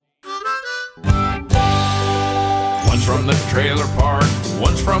One's from the trailer park,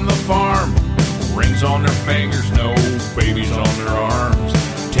 one's from the farm. Rings on their fingers, no babies on their arms.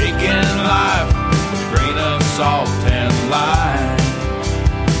 Taking life with a grain of salt and lime.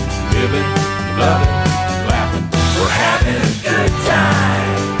 Living, loving, laughing, we're having a good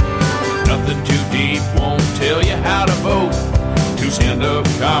time. Nothing too deep, won't tell you how to vote. Two stand-up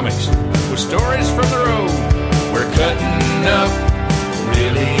comics with stories from the road. We're cutting up,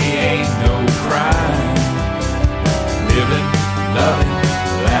 really ain't no crime. Living, loving,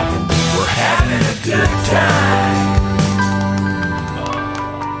 laughing, we're having a good time.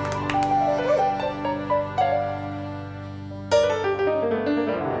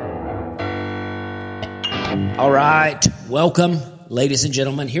 All right, welcome, ladies and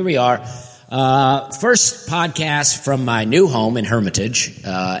gentlemen. Here we are. First podcast from my new home in Hermitage,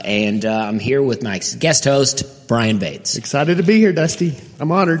 and I'm here with my guest host, Brian Bates. Excited to be here, Dusty. I'm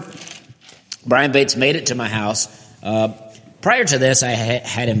honored. Brian Bates made it to my house. Prior to this, I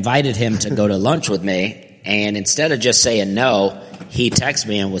had invited him to go to lunch with me, and instead of just saying no, he texted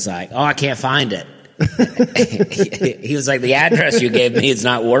me and was like, "Oh, I can't find it." He was like, "The address you gave me is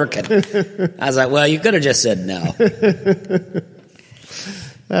not working." I was like, "Well, you could have just said no."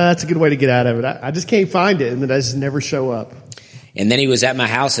 That's a good way to get out of it. I just can't find it, and then I just never show up. And then he was at my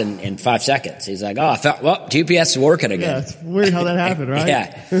house in 5 seconds. He's like, "Oh, GPS is working again." Yeah, it's weird how that happened, right?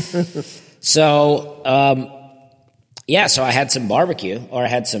 Yeah. So, so I had some barbecue, or I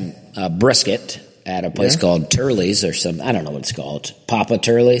had some brisket at a place called Turley's or some, I don't know what it's called. Papa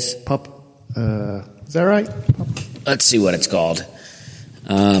Turley's? Is that right? Let's see what it's called.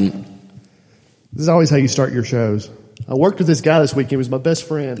 This is always how you start your shows. I worked with this guy this week. He was my best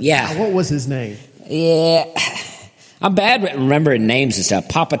friend. Yeah. What was his name? Yeah. I'm bad at remembering names and stuff.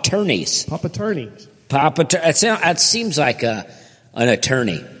 Papa Turney's. Papa Turney's. It seems like an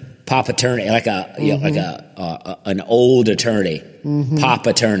attorney. Papa Turney, like an old attorney. Mm-hmm.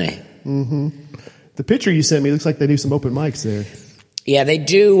 Papa Turney. Mm-hmm. The picture you sent me looks like they do some open mics there. Yeah, they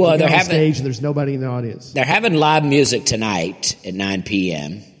do. They're on having stage, and there's nobody in the audience. They're having live music tonight at 9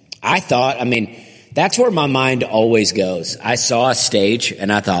 p.m. That's where my mind always goes. I saw a stage,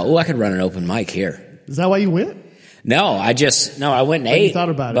 and I thought, I could run an open mic here. Is that why you went? No, I went and ate. You thought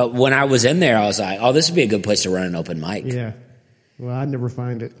about it. But when I was in there, I was like, this would be a good place to run an open mic. Yeah. Well, I'd never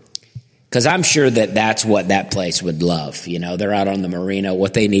find it. Because I'm sure that's what that place would love. You know, they're out on the marina.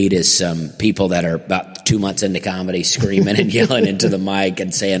 What they need is some people that are about 2 months into comedy screaming and yelling into the mic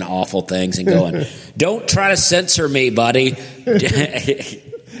and saying awful things and going, "Don't try to censor me, buddy."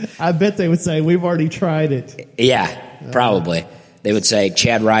 I bet they would say, "We've already tried it." Yeah, probably. They would say,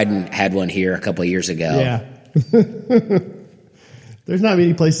 Chad Ryden had one here a couple of years ago. Yeah. There's not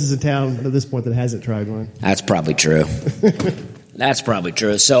many places in town at this point that hasn't tried one. That's probably true. That's probably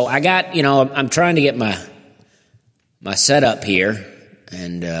true. So I got, I'm trying to get my setup here,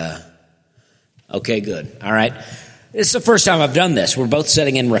 and okay, good. All right. This is the first time I've done this. We're both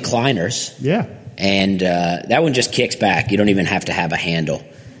sitting in recliners. Yeah. And that one just kicks back. You don't even have to have a handle.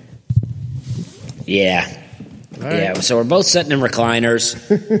 Yeah. Right. Yeah. So we're both sitting in recliners,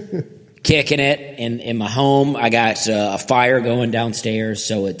 kicking it in my home. I got a fire going downstairs,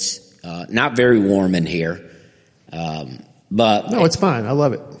 so it's not very warm in here. But no, it's fine. I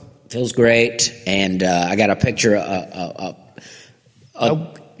love it. Feels great, and I got a picture.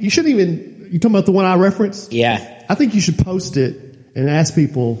 You shouldn't even. You talking about the one I referenced? Yeah. I think you should post it and ask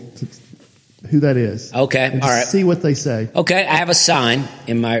people who that is. Okay. And all right. See what they say. Okay. I have a sign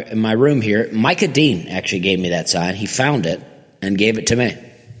in my room here. Micah Dean actually gave me that sign. He found it and gave it to me.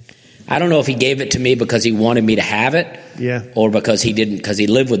 I don't know if he gave it to me because he wanted me to have it. Yeah. Or because he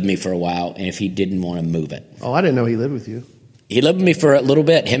lived with me for a while, and if he didn't want to move it. Oh, I didn't know he lived with you. He lived with me for a little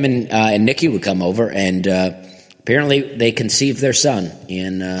bit. Him and Nikki would come over, and apparently they conceived their son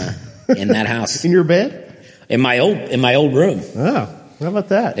in that house. In your bed? In my old room. Oh, how about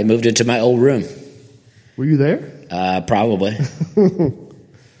that? They moved into my old room. Were you there? Probably.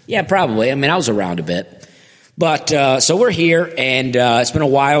 Yeah, probably. I mean, I was around a bit. But so we're here, and it's been a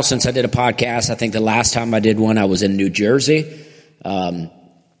while since I did a podcast. I think the last time I did one, I was in New Jersey.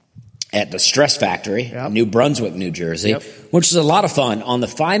 At the Stress Factory, New Brunswick, New Jersey, which is a lot of fun. On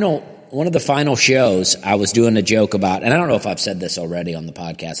one of the final shows, I was doing a joke about, and I don't know if I've said this already on the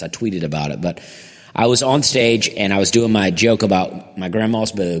podcast. I tweeted about it, but I was on stage and I was doing my joke about my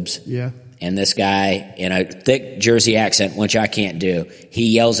grandma's boobs. Yeah. And this guy, in a thick Jersey accent, which I can't do, he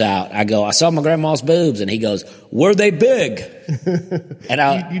yells out, I go, "I saw my grandma's boobs." And he goes, "Were they big?"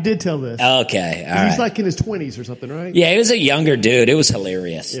 And you did tell this. Okay, all right. He's like in his 20s or something, right? Yeah, he was a younger dude. It was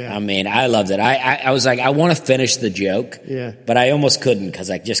hilarious. Yeah. I mean, I loved it. I was like, I want to finish the joke, yeah, but I almost couldn't because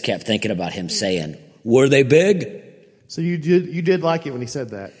I just kept thinking about him saying, "Were they big?" So you did like it when he said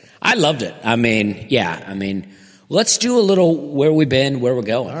that. I loved it. I mean, yeah. I mean, let's do a little where we've been, where we're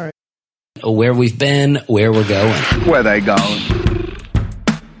going. All right. Where we've been, where we're going. Where they going?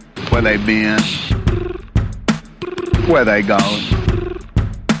 Where they been? Where they going?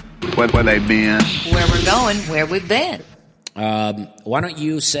 Where they been? Where we're going, where we've been. Why don't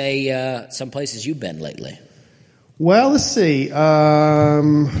you say some places you've been lately? Well, let's see.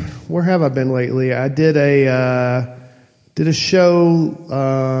 Where have I been lately? I did a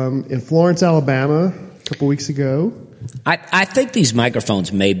show in Florence, Alabama, a couple weeks ago. I think these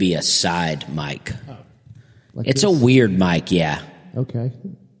microphones may be a side mic. Oh, like it's this? a weird mic, yeah. Okay.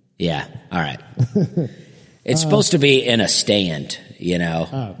 Yeah, all right. It's supposed to be in a stand,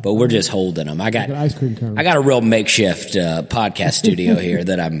 but we're just holding them. I got an ice cream cone. I got a real makeshift podcast studio here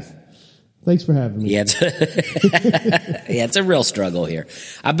that I'm. Thanks for having me. Yeah, it's a real struggle here.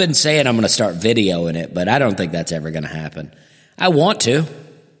 I've been saying I'm going to start videoing it, but I don't think that's ever going to happen. I want to.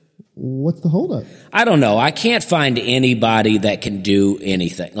 What's the holdup? I don't know. I can't find anybody that can do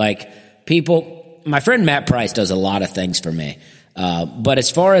anything. Like people, my friend Matt Price does a lot of things for me. But as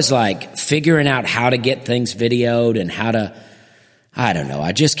far as like figuring out how to get things videoed and how to, I don't know.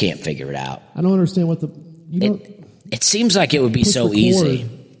 I just can't figure it out. I don't understand what it seems like it would be so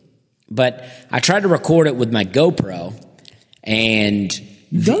easy. But I tried to record it with my GoPro and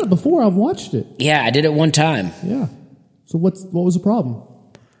you've done it before. I've watched it. Yeah, I did it one time. Yeah. So what was the problem?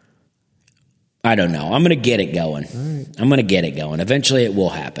 I don't know. I'm going to get it going. All right. I'm going to get it going. Eventually it will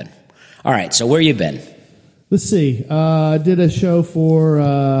happen. All right. So where you been? Let's see. I did a show for,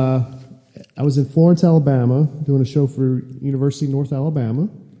 I was in Florence, Alabama, doing a show for University of North Alabama.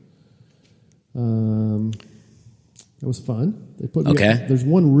 It was fun. They put me Okay. There's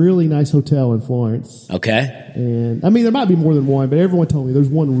one really nice hotel in Florence. Okay. And, I mean, there might be more than one, but everyone told me there's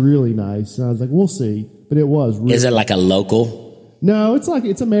one really nice. And I was like, we'll see. But it was really Is it like a local? No, it's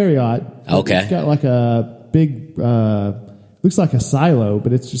a Marriott. Okay. It's got like a big, looks like a silo,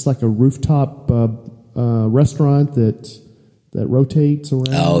 but it's just like a rooftop restaurant that rotates around.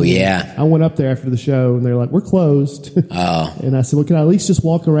 Oh, yeah. I went up there after the show, and they're like, we're closed. Oh. And I said, well, can I at least just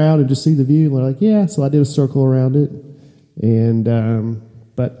walk around and just see the view? And they're like, yeah. So I did a circle around it. And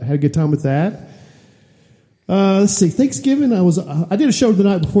but I had a good time with that. Let's see. Thanksgiving, I did a show the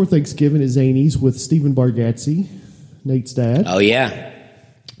night before Thanksgiving at Zany's with Stephen Bargatze, Nate's dad. Oh, yeah.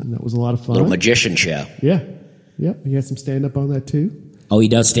 And that was a lot of fun. Little magician show. Yeah. Yep. He had some stand-up on that, too. Oh, he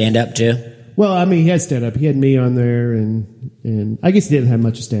does stand up, too? Well, I mean, he had stand-up. He had me on there, and I guess he didn't have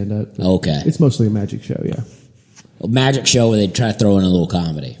much of stand-up. Okay. It's mostly a magic show, yeah. A magic show where they try to throw in a little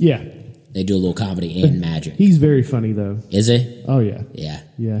comedy. Yeah. They do a little comedy and magic. He's very funny, though. Is he? Oh, yeah. Yeah.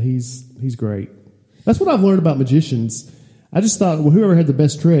 Yeah, he's great. That's what I've learned about magicians. I just thought, well, whoever had the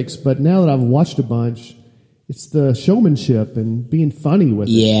best tricks, but now that I've watched a bunch, it's the showmanship and being funny with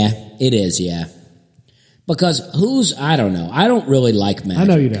it. Yeah, it is, yeah. Because I don't know. I don't really like magic. I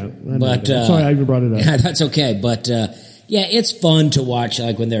know you don't. But sorry I even brought it up. Yeah, that's okay. But, yeah, it's fun to watch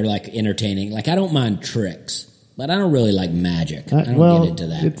like when they're like entertaining. Like I don't mind tricks, but I don't really like magic. I don't get into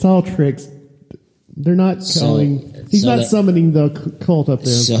that. It's all tricks. They're not calling. He's not summoning the cult up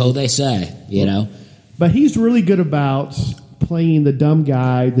there. So they say, But he's really good about playing the dumb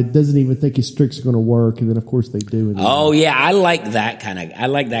guy that doesn't even think his tricks are going to work, and then of course they do. Oh yeah, I like that kind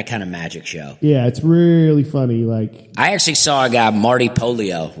of magic show. Yeah, it's really funny. Like I actually saw a guy, Marty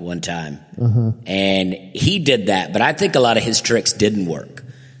Polio, one time, and he did that. But I think a lot of his tricks didn't work.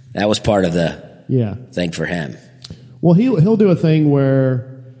 That was part of the thing for him. Well, he'll do a thing where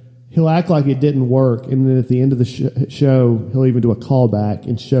he'll act like it didn't work, and then at the end of the show, he'll even do a callback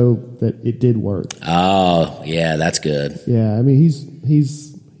and show that it did work. Oh, yeah, that's good. Yeah, I mean,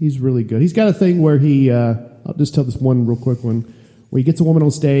 he's really good. He's got a thing where I'll just tell this one real quick one, where he gets a woman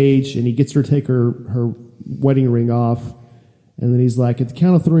on stage, and he gets her to take her wedding ring off, and then he's like, at the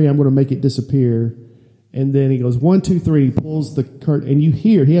count of 3, I'm going to make it disappear. And then he goes, 1, 2, 3, he pulls the curtain, and you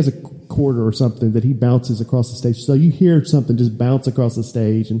hear, he has a quarter or something that he bounces across the stage. So you hear something just bounce across the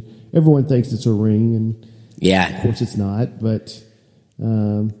stage, and everyone thinks it's a ring, and of course it's not, but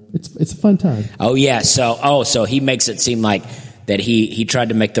it's a fun time. Oh yeah, so he makes it seem like that he tried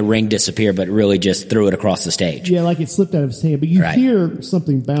to make the ring disappear, but really just threw it across the stage. Yeah, like it slipped out of his hand, but you hear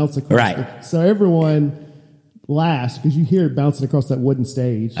something bounce across. Right. So everyone laughs because you hear it bouncing across that wooden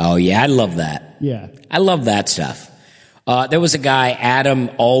stage. Oh yeah, I love that. Yeah, I love that stuff. There was a guy, Adam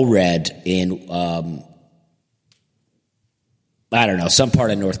Allred, in I don't know, some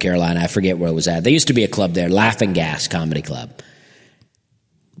part of North Carolina. I forget where it was at. There used to be a club there, Laughing Gas Comedy Club.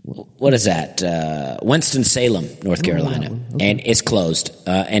 what is that? Winston-Salem, North Carolina, Okay. and it's closed.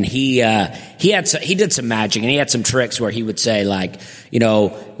 And he did some magic, and he had some tricks where he would say, like,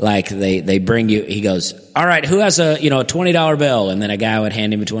 like they bring you. He goes, all right, who has a $20 bill? And then a guy would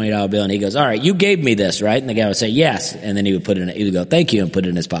hand him a $20 bill, and he goes, all right, you gave me this, right? And the guy would say yes, and then he would he would go, thank you, and put it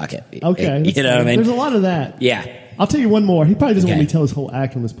in his pocket. Okay, you know what I mean? There's a lot of that. Yeah. I'll tell you one more. He probably doesn't Okay. want me to tell his whole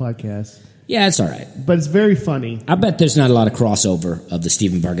act on this podcast, Yeah, it's all right. but it's very funny. I bet there's not a lot of crossover of the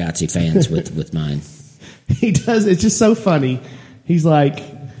Stephen Bargatze fans with mine. He does. It's just so funny. He's like,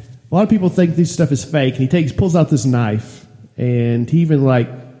 a lot of people think this stuff is fake, and he pulls out this knife, and he even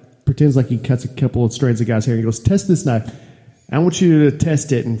pretends like he cuts a couple of strands of guy's hair, and he goes, test this knife. I want you to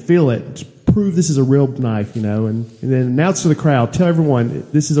test it and feel it. Just prove this is a real knife, and then announce to the crowd, tell everyone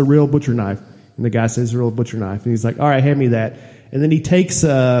this is a real butcher knife. And the guy says it's a real butcher knife, and he's like, all right, hand me that. And then he takes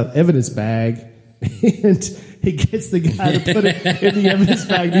a evidence bag, and he gets the guy to put it in the evidence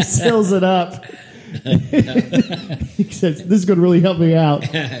bag, and he seals it up. He says, this is going to really help me out.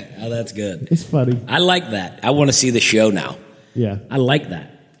 Oh, that's good. It's funny. I like that. I want to see the show now. Yeah. I like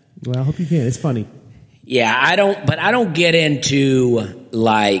that. Well, I hope you can. It's funny. Yeah, I don't get into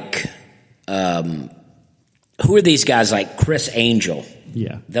who are these guys like Chris Angel?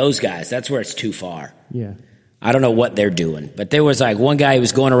 Yeah. Those guys. That's where it's too far. Yeah. I don't know what they're doing, but there was one guy who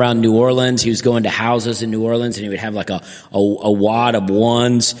was going around New Orleans. He was going to houses in New Orleans, and he would have a wad of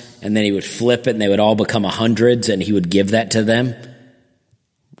ones, and then he would flip it, and they would all become hundreds, and he would give that to them.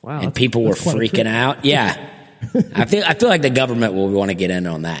 Wow. And people were that's quite a freaking trick. out. Yeah. I feel like the government will want to get in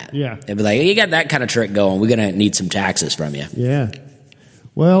on that. Yeah. They'd be like, you got that kind of trick going. We're going to need some taxes from you. Yeah.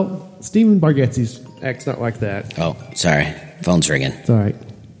 Well, Stephen Bargatze's act's not like that. Oh, sorry. Phone's ringing. It's all right.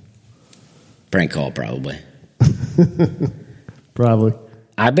 Prank call, probably. Probably.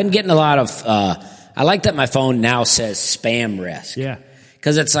 I've been getting a lot of, I like that my phone now says spam risk. Yeah.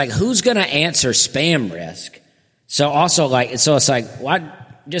 Because it's like, who's going to answer spam risk? So it's like, what?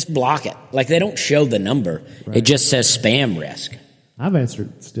 Just block it. Like, they don't show the number. Right. It just says spam risk. I've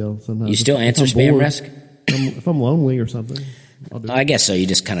answered still sometimes. You still If answer I'm spam bored, risk? if I'm lonely or something, I'll do it. I guess so. You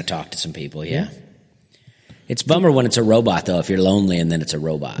just kind of talk to some people, yeah. It's bummer when it's a robot, though, if you're lonely and then it's a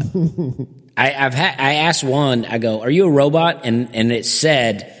robot. I asked one, I go, are you a robot? And it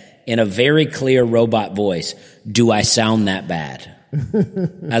said in a very clear robot voice, do I sound that bad?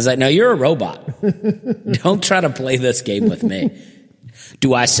 I was like, no, you're a robot. Don't try to play this game with me.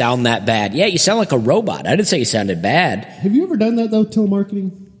 Do I sound that bad? Yeah, you sound like a robot. I didn't say you sounded bad. Have you ever done that, though,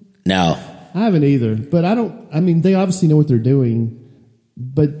 telemarketing? No. I haven't either. But they obviously know what they're doing.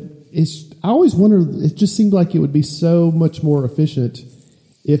 But I always wonder, it just seemed like it would be so much more efficient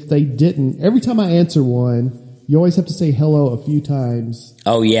if they didn't. Every time I answer one, you always have to say hello a few times.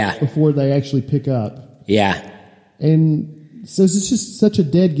 Oh, yeah. Before they actually pick up. Yeah. And so it's just such a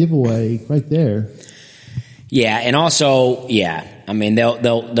dead giveaway right there. Yeah, and also, yeah, I mean,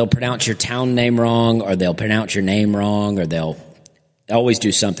 they'll pronounce your town name wrong, or they'll pronounce your name wrong, or they'll always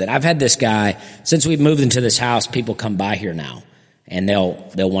do something. I've had this guy, since we've moved into this house, people come by here now, and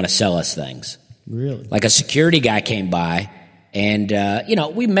they'll want to sell us things. Really? Like a security guy came by, and,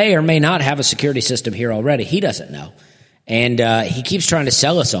 we may or may not have a security system here already. He doesn't know. And he keeps trying to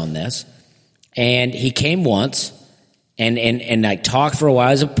sell us on this. And he came once and like talked for a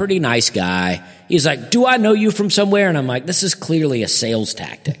while. He's a pretty nice guy. He's like, do I know you from somewhere? And I'm like, this is clearly a sales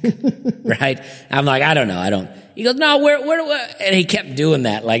tactic, right? I'm like, I don't know. He goes, no, where? And he kept doing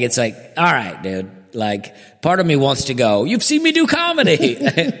that. Like, it's like, all right, dude. Like, part of me wants to go, you've seen me do comedy.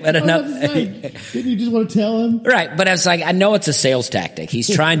 But enough. Didn't you just want to tell him? Right, but I was like, I know it's a sales tactic.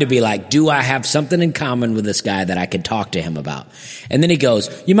 He's trying to be like, do I have something in common with this guy that I could talk to him about? And then he goes,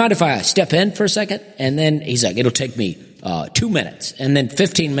 you mind if I step in for a second? And then he's like, it'll take me 2 minutes. And then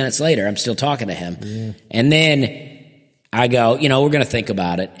 15 minutes later, I'm still talking to him. Yeah. And then I go, we're going to think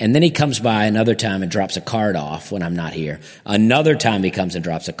about it. And then he comes by another time and drops a card off when I'm not here. Another time he comes and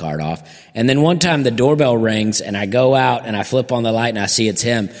drops a card off. And then one time the doorbell rings and I go out and I flip on the light and I see it's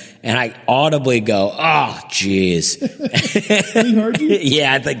him. And I audibly go, oh, jeez. He heard you?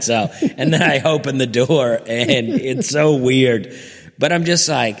 Yeah, I think so. And then I open the door and it's so weird. But I'm just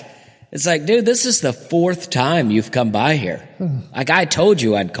like, it's like, dude, this is the fourth time you've come by here. Like, I told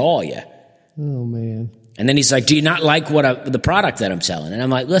you I'd call you. Oh, man. And then he's like, do you not like the product that I'm selling? And I'm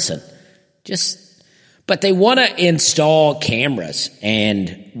like, listen, but they want to install cameras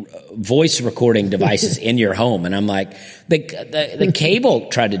and voice recording devices in your home. And I'm like, the cable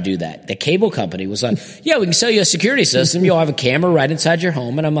tried to do that. The cable company was like, yeah, we can sell you a security system. You'll have a camera right inside your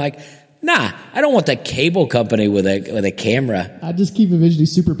home. And I'm like, nah, I don't want the cable company with a camera. I just keep envisioning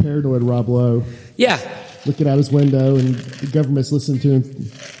super paranoid Rob Lowe. Yeah. looking out his window, and the government's listening to him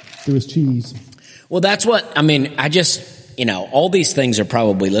through his cheese. Well, that's what, I mean, all these things are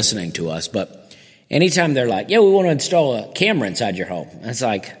probably listening to us, but anytime they're like, yeah, we want to install a camera inside your home. It's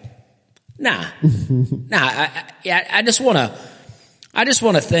like, nah. I just want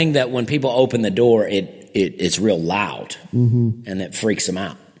a thing that when people open the door, it's real loud, and it freaks them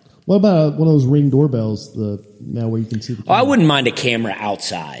out. What about one of those Ring doorbells, now where you can see the camera? I wouldn't mind a camera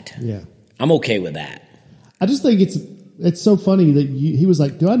outside. Yeah. I'm okay with that. I just think it's so funny that he was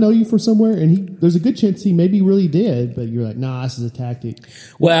like, do I know you from somewhere? And there's a good chance he maybe really did, but you're like, nah, this is a tactic.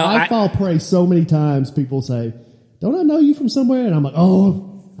 Well, I fall prey so many times. People say, don't I know you from somewhere? And I'm like,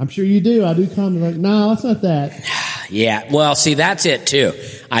 oh, I'm sure you do. I do come. They're like, no, it's not that. Yeah, well, see, that's it too.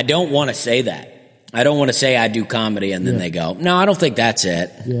 I don't want to say that. I don't want to say I do comedy and then they go, no, I don't think that's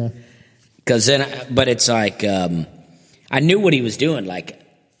it. Yeah. But it's like, I knew what he was doing. Like,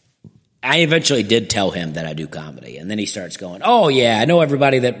 I eventually did tell him that I do comedy. And then he starts going, oh, yeah, I know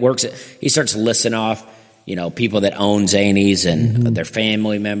everybody that works at, he starts listing off, people that own Zanies and their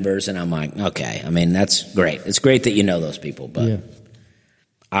family members. And I'm like, okay, I mean, that's great. It's great that you know those people, but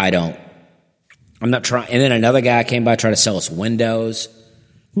I'm not trying. And then another guy came by trying to sell us windows.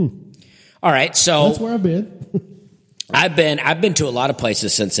 All right, so that's where I've been. I've been to a lot of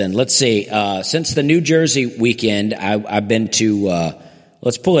places since then. Let's see. Since the New Jersey weekend, I've been to.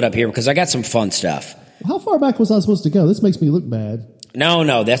 Let's pull it up here because I got some fun stuff. How far back was I supposed to go? This makes me look bad.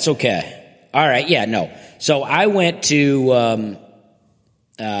 No, that's okay. All right, yeah, no. So I went to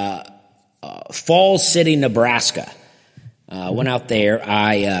Falls City, Nebraska. Went out there.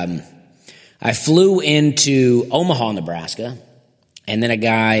 I flew into Omaha, Nebraska. And then a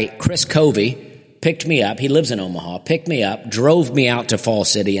guy, Chris Covey, picked me up. He lives in Omaha, picked me up, drove me out to Falls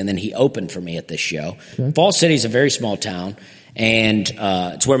City, and then he opened for me at this show. Okay. Falls City is a very small town, and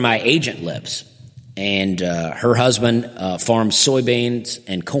it's where my agent lives. And her husband farms soybeans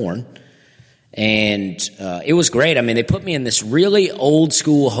and corn. And it was great. I mean, they put me in this really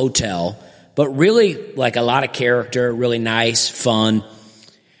old-school hotel, but really like a lot of character, really nice, fun.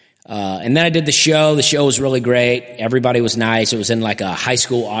 And then I did the show. The show was really great. Everybody was nice. It was in like a high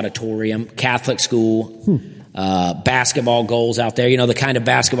school auditorium, Catholic school, basketball goals out there. The kind of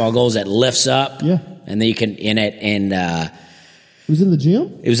basketball goals that lifts up. Yeah. And then you can in it. And it was in the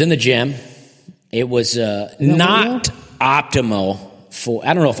gym? It was in the gym. It was not optimal for,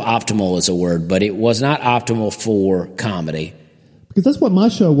 I don't know if optimal is a word, but it was not optimal for comedy. Because that's what my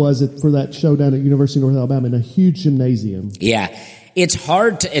show was for that show down at University of North Alabama in a huge gymnasium. Yeah. It's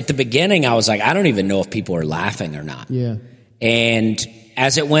hard to, at the beginning, I was like, I don't even know if people are laughing or not. Yeah. And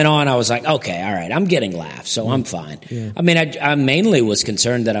as it went on, I was like, okay, all right, I'm getting laughs, so I'm fine. Yeah. I mean, I mainly was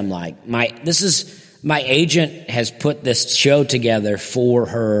concerned that I'm like, my agent has put this show together for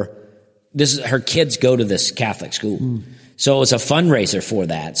her. Her kids go to this Catholic school. So it was a fundraiser for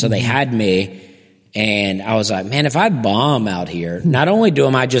that. So they had me, and I was like, man, if I bomb out here, not only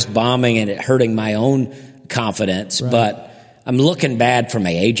am I just bombing and it hurting my own confidence, but I'm looking bad for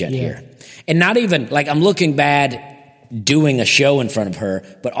my agent here. And not even, like, I'm looking bad doing a show in front of her,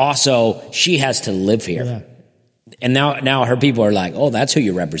 but also she has to live here. Yeah. And now her people are like, oh, that's who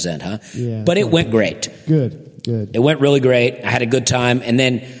you represent, huh? Yeah. But it went great. Good. It went really great. I had a good time. And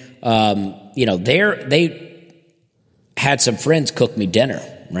then, they had some friends cook me dinner,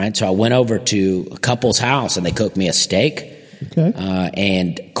 right? So I went over to a couple's house, and they cooked me a steak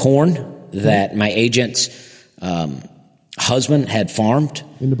and corn that my agent's husband had farmed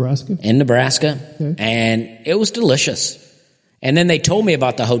in Nebraska. Okay. And it was delicious. And then they told me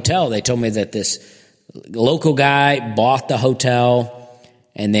about the hotel. They told me that this local guy bought the hotel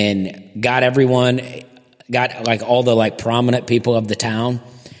and then got like all the like prominent people of the town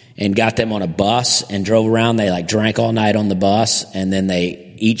and got them on a bus and drove around. They like drank all night on the bus, and then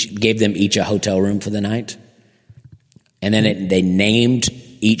they gave them each a hotel room for the night. And then they named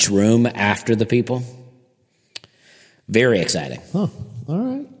each room after the people. Very exciting. Huh. All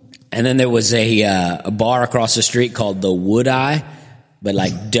right. And then there was a bar across the street called the Wood Eye, but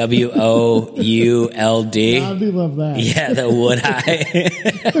like WOULD. I do love that. Yeah, the Wood Eye.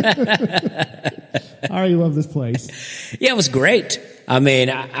 I already love this place. Yeah, it was great. I mean,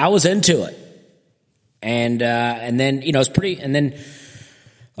 I was into it. And then, it's pretty, and then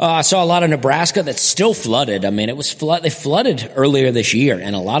I saw a lot of Nebraska that's still flooded. I mean, it was they flooded earlier this year,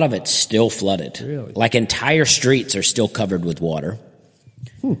 and a lot of it's still flooded. Really? Like entire streets are still covered with water.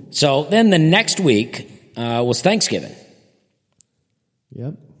 So then the next week was Thanksgiving.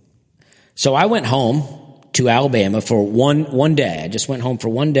 Yep. So I went home to Alabama for one day. I just went home for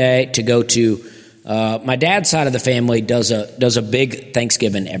one day to go to my dad's side of the family does a big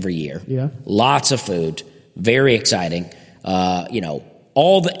Thanksgiving every year. Yeah. Lots of food. Very exciting.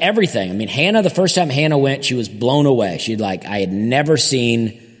 Everything. I mean, Hannah, the first time Hannah went, she was blown away. I had never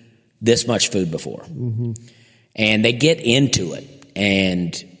seen this much food before. Mm-hmm. And they get into it,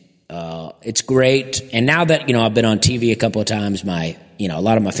 and it's great. And now that, I've been on TV a couple of times, a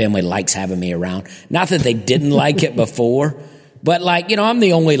lot of my family likes having me around. Not that they didn't like it before, but I'm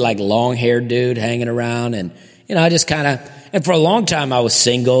the only long-haired dude hanging around, and, I just kind of, and for a long time I was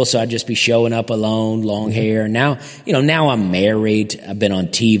single, so I'd just be showing up alone, long hair. And now, now I'm married. I've been on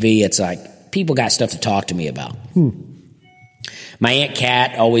TV. It's people got stuff to talk to me about. My Aunt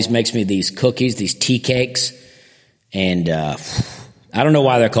Kat always makes me these cookies, these tea cakes. And I don't know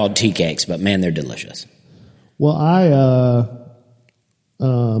why they're called tea cakes, but man, they're delicious. Well, I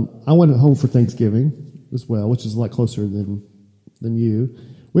went home for Thanksgiving as well, which is a lot closer than you.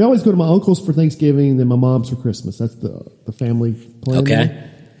 We always go to my uncle's for Thanksgiving, and then my mom's for Christmas. That's the family plan. Okay.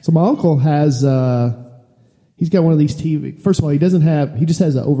 So my uncle has he's got one of these TV. First of all, he just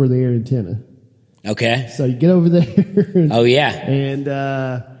has an over the air antenna. Okay. So you get over there. Oh yeah. And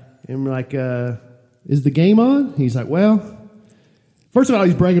we're like, is the game on? He's like, well. First of all,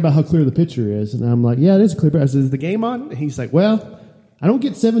 he's bragging about how clear the picture is, and I'm like, yeah, it is clear. I said, is the game on? And he's like, well, I don't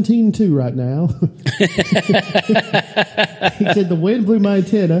get 17-2 right now. He said, the wind blew my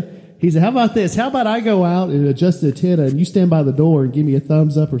antenna. He said, how about this? How about I go out and adjust the antenna, and you stand by the door and give me a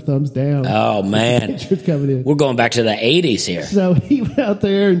thumbs up or thumbs down? Oh, man. The picture's coming in. We're going back to the 80s here. So he went out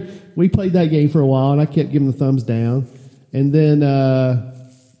there, and we played that game for a while, and I kept giving the thumbs down. And then,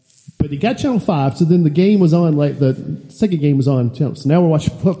 but he got Channel 5, so then the game was on, the second game was on Channel. So now we're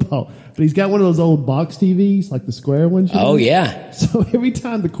watching football. But he's got one of those old box TVs, like the square ones. Oh, yeah. So every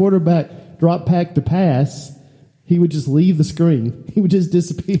time the quarterback dropped back to pass, he would just leave the screen. He would just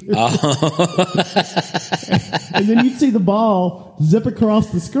disappear. Oh. And then you'd see the ball zip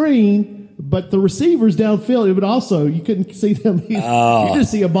across the screen, but the receivers downfield, it would also, you couldn't see them either. Oh. You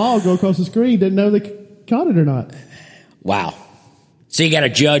just see a ball go across the screen, didn't know they caught it or not. Wow. So you got to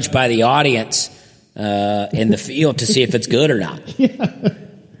judge by the audience in the field to see if it's good or not.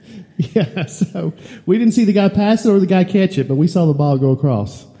 Yeah, so we didn't see the guy pass it or the guy catch it, but we saw the ball go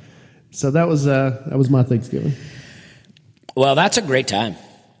across. So that was my Thanksgiving. Well, that's a great time.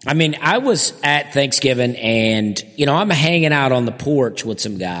 I mean, I was at Thanksgiving, and I'm hanging out on the porch with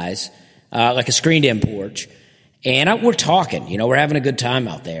some guys, like a screened-in porch, and we're talking. We're having a good time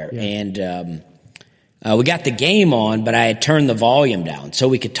out there, yeah. And we got the game on, but I had turned the volume down so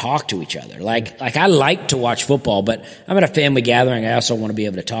we could talk to each other. Like I like to watch football, but I'm at a family gathering. I also want to be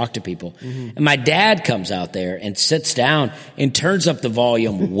able to talk to people. Mm-hmm. And my dad comes out there and sits down and turns up the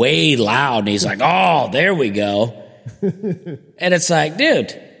volume way loud. And he's like, oh, there we go. And it's like,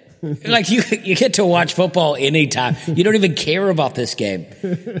 dude, you get to watch football anytime. You don't even care about this game.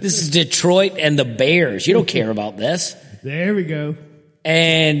 This is Detroit and the Bears. You don't care about this. There we go.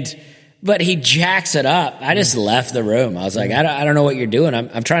 But he jacks it up. I just left the room. I was like, I don't know what you're doing.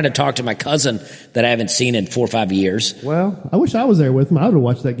 I'm trying to talk to my cousin that I haven't seen in 4 or 5 years. Well, I wish I was there with him. I would have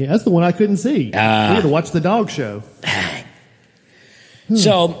watched that game. That's the one I couldn't see. We had to watch the dog show.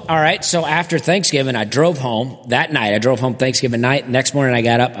 So, all right. So after Thanksgiving, I drove home that night. I drove home Thanksgiving night. Next morning, I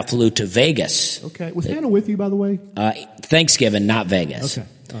got up. I flew to Vegas. Okay. Was Hannah with you, by the way? Thanksgiving, not Vegas. Okay.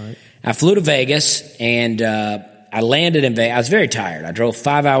 All right. I flew to Vegas, and I landed in Vegas. I was very tired. I drove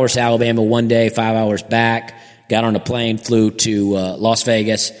 5 hours to Alabama one day, 5 hours back, got on a plane, flew to Las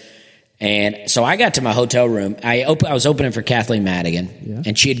Vegas. And so I got to my hotel room. I was opening for Kathleen Madigan,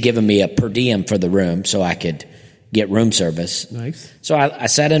 and she had given me a per diem for the room so I could get room service. Nice. So I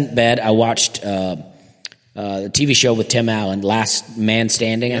sat in bed. I watched the TV show with Tim Allen, Last Man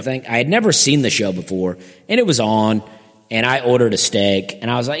Standing, I think. I had never seen the show before, and it was on, and I ordered a steak. And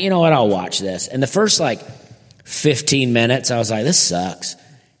I was like, you know what, I'll watch this. And the first, 15 minutes, I was like, this sucks.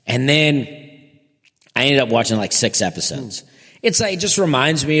 And then I ended up watching 6 episodes. It just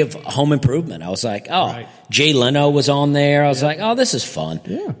reminds me of Home Improvement. I was like, oh, right. Jay Leno was on there. I was like, oh, this is fun.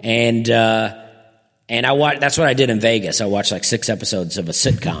 Yeah. And I watched, that's what I did in Vegas. I watched 6 episodes of a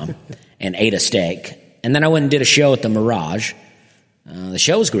sitcom and ate a steak. And then I went and did a show at the Mirage. The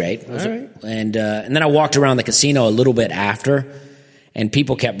show was great. Right. And then I walked around the casino a little bit after, and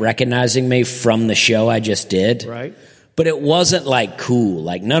people kept recognizing me from the show I just did. Right. But it wasn't cool.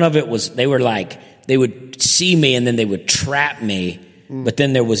 None of it was, they would see me and then they would trap me, but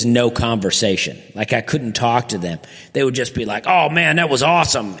then there was no conversation. I couldn't talk to them. They would just be like, oh man, that was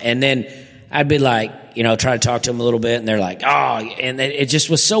awesome. And then I'd be try to talk to them a little bit, and they're like, oh, and it just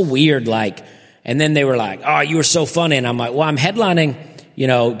was so weird. And then they were like, oh, you were so funny. And I'm like, well, I'm headlining,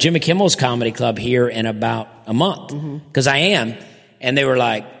 Jimmy Kimmel's Comedy Club here in about a month, because I am. And they were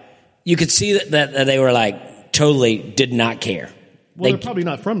like, you could see that they were totally did not care. Well, they're probably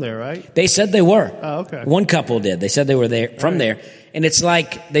not from there, right? They said they were. Oh, okay. One couple did. They said they were from there. And it's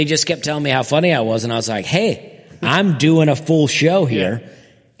like they just kept telling me how funny I was. And I was like, hey, I'm doing a full show here. Yeah.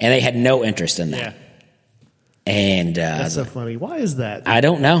 And they had no interest in that. Yeah. And That's so funny. Why is that? I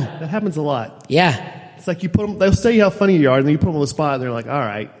don't know. That happens a lot. Yeah. It's like you put them, they'll say how funny you are, and then you put them on the spot, and they're like, all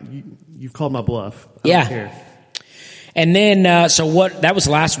right, you've called my bluff. I don't care. And then, that was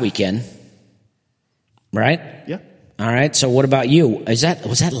last weekend, right? Yeah. All right. So what about you? Was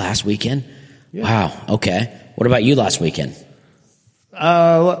that last weekend? Yeah. Wow. Okay. What about you last weekend?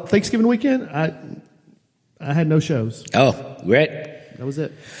 Thanksgiving weekend, I had no shows. Oh, great. That was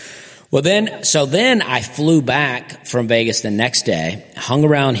it. Well, then I flew back from Vegas the next day, hung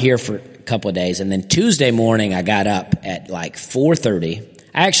around here for a couple of days, and then Tuesday morning I got up at like 4:30.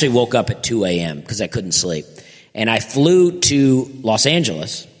 I actually woke up at 2 a.m. because I couldn't sleep. And I flew to Los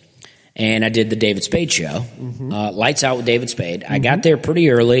Angeles, and I did the David Spade show, Lights Out with David Spade. I got there pretty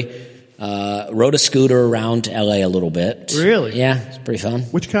early, rode a scooter around L.A. a little bit. Really? Yeah, it's pretty fun.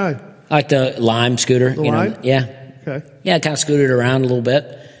 Which kind? I like the Lime scooter. The Lime? Yeah. Okay. Yeah, I kind of scooted around a little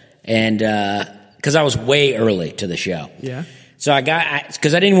bit. And because I was way early to the show. Yeah. So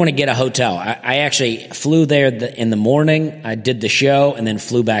because I didn't want to get a hotel. I actually flew there in the morning. I did the show and then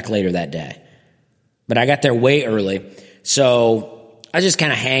flew back later that day. But I got there way early. So I was just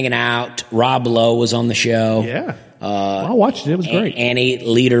kind of hanging out. Rob Lowe was on the show. Yeah. I watched it. It was great. Annie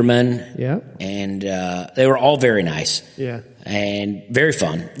Lederman. Yeah. And they were all very nice. Yeah. And very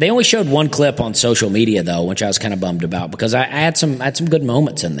fun. They only showed one clip on social media, though, which I was kind of bummed about because I had some good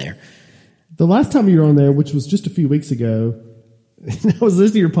moments in there. The last time you were on there, which was just a few weeks ago, I was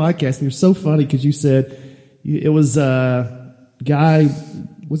listening to your podcast, and you're so funny because you said it was Guy.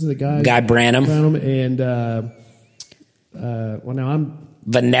 Wasn't it Guy Branum? And now I'm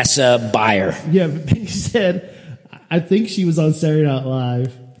Vanessa Bayer. Yeah, you said I think she was on Saturday Night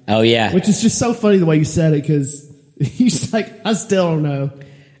Live. Oh yeah, which is just so funny the way you said it because he's like, I still don't know.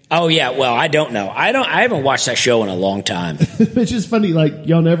 Oh yeah, well I don't know. I haven't watched that show in a long time. It's just funny, like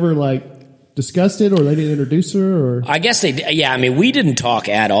y'all never discussed it, or they didn't introduce her, or I guess they. Yeah, I mean we didn't talk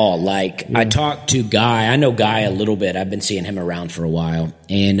at all. I talked to Guy. I know Guy a little bit. I've been seeing him around for a while,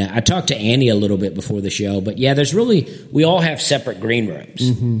 and I talked to Annie a little bit before the show. But yeah, we all have separate green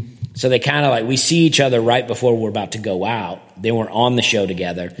rooms. So they kind of we see each other right before we're about to go out. Then we're on the show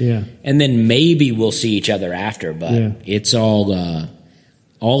together. Yeah. And then maybe we'll see each other after, but it's all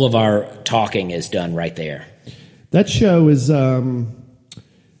of our talking is done right there. That show is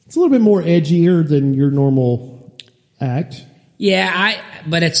it's a little bit more edgier than your normal act. Yeah,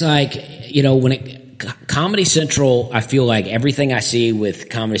 but it's when Comedy Central, I feel like everything I see with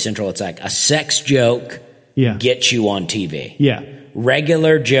Comedy Central, it's like a sex joke gets you on TV. Yeah.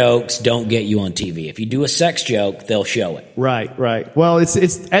 Regular jokes don't get you on TV. If you do a sex joke, they'll show it. Right. Well, it's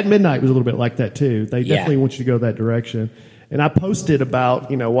at midnight was a little bit like that too. They definitely want you to go that direction. And I posted about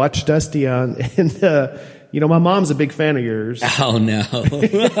watch Dusty on, and my mom's a big fan of yours. Oh no!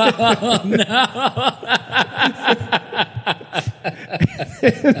 Oh no!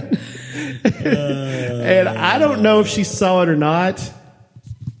 And I don't know if she saw it or not.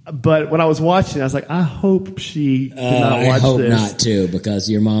 But when I was watching, I was like, I hope she did not watch this. I hope not, too, because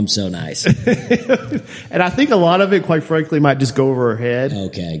your mom's so nice. And I think a lot of it, quite frankly, might just go over her head.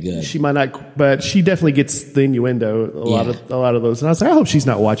 Okay, good. She might not, but she definitely gets the innuendo, a lot of those. And I was like, I hope she's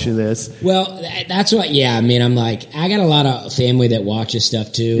not watching this. Well, that's what, I mean, I'm like, I got a lot of family that watches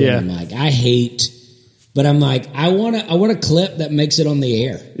stuff, too. Yeah. And I'm like, but I'm like, I want a clip that makes it on the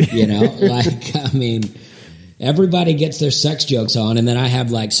air, I mean... Everybody gets their sex jokes on, and then I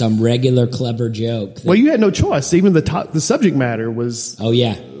have some regular clever joke. Well, you had no choice. Even the subject matter was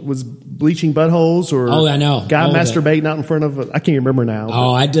was bleaching buttholes or I know guy masturbating out in front of I can't remember now.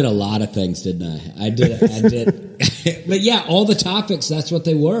 Oh, I did a lot of things, didn't I? I did. But yeah, all the topics. That's what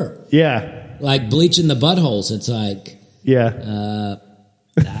they were. Yeah, like bleaching the buttholes. It's like I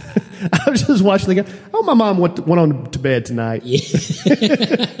was just watching the guy. Oh, my mom went on to bed tonight.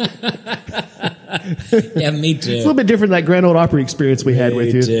 Yeah, me too. It's a little bit different than that Grand Ole Opry experience we had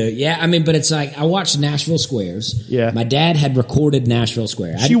with you. Too. Yeah, I mean, but it's like I watched Nashville Squares. Yeah. My dad had recorded Nashville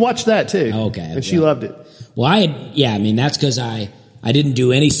Square. She watched that too. Okay. And she loved it. Well, I mean, that's because I didn't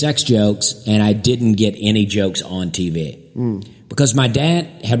do any sex jokes and I didn't get any jokes on TV. Because my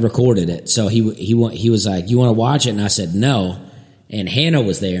dad had recorded it. So he was like, you want to watch it? And I said, no. And Hannah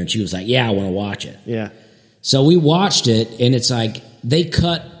was there and she was like, yeah, I want to watch it. Yeah. So we watched it and it's like they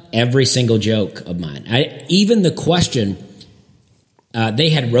cut every single joke of mine. Even the question, they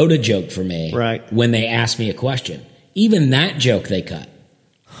had wrote a joke for me right. when they asked me a question. Even that joke they cut.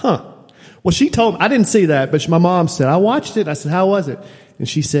 Huh. Well, she told I didn't see that, but my mom said I watched it. I said, how was it? And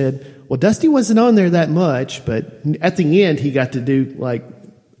she said, well, Dusty wasn't on there that much, but at the end he got to do like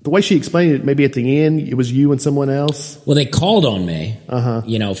the way she explained it. Maybe at the end it was you and someone else. Well, they called on me,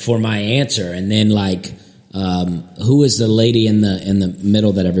 for my answer, and then like, who is the lady in the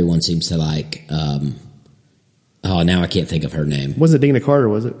middle that everyone seems to like? Now I can't think of her name. Wasn't it Dina Carter?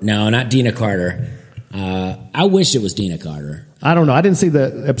 Was it? No, not Dina Carter. I wish it was Dina Carter. I don't know. I didn't see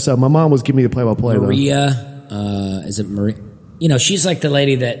the episode. My mom was giving me the play-by-play. Maria, is it Maria? She's like the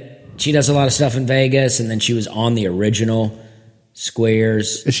lady that she does a lot of stuff in Vegas, and then she was on the original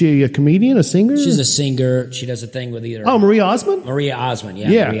Squares. Is she a comedian, a singer? She's a singer. She does a thing with either. Oh, Maria Osmond? Maria Osmond,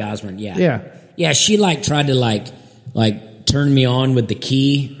 yeah. Maria Osmond, yeah. Yeah. Yeah, she like tried to like turn me on with the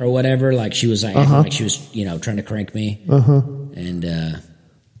key or whatever. Like she was like, acting like she was, trying to crank me. And,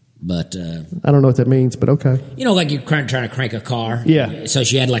 but I don't know what that means, but okay. Like you're trying to crank a car. Yeah. So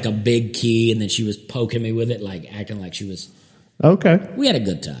she had like a big key, and then she was poking me with it, like acting like she was. Okay. We had a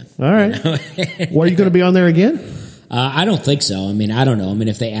good time. All right. Well, are you going to be on there again? I don't think so. I mean, I don't know. I mean,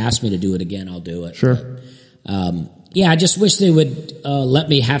 if they ask me to do it again, I'll do it. Sure. But, I just wish they would let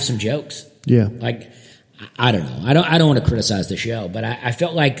me have some jokes. Yeah. Like, I don't know. I don't want to criticize the show, but I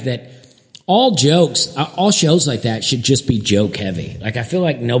felt like that all shows like that should just be joke heavy. Like, I feel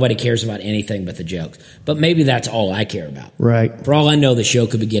like nobody cares about anything but the jokes. But maybe that's all I care about. Right. For all I know, the show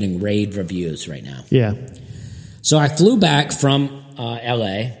could be getting rave reviews right now. Yeah. So I flew back from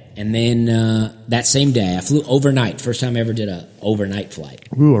L.A., and then that same day, I flew overnight. First time I ever did a overnight flight.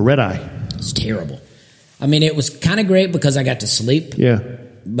 Ooh, a red eye. It's terrible. I mean, it was kind of great because I got to sleep. Yeah.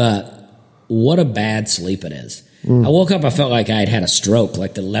 But what a bad sleep it is. I woke up, I felt like I had a stroke.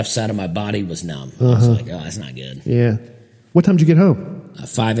 Like the left side of my body was numb. I was like, oh, that's not good. Yeah. What time did you get home?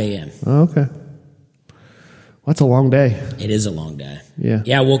 5 a.m. Oh, okay. Well, that's a long day. It is a long day. Yeah.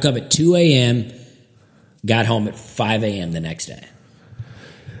 Yeah, I woke up at 2 a.m., got home at 5 a.m. the next day.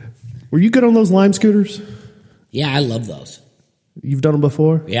 Were you good on those Lime scooters? Yeah, I love those. You've done them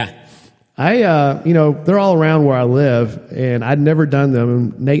before? Yeah. They're all around where I live, and I'd never done them.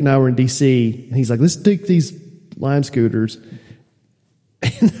 And Nate and I were in D.C., and he's like, let's take these Lime scooters.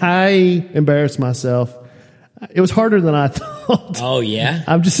 And I embarrassed myself. It was harder than I thought. Oh, yeah?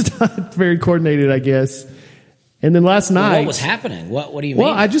 I'm just not very coordinated, I guess. And then last night... What was happening? What do you mean?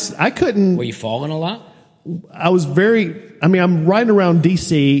 Well, I couldn't... Were you falling a lot? I'm riding around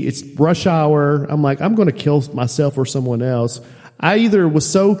D.C. It's rush hour. I'm like, I'm going to kill myself or someone else. I either was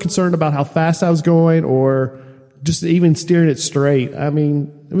so concerned about how fast I was going or just even steering it straight. I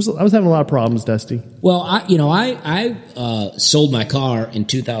mean, I was having a lot of problems, Dusty. Well, I sold my car in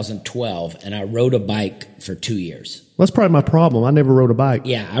 2012, and I rode a bike for 2 years. Well, that's probably my problem. I never rode a bike.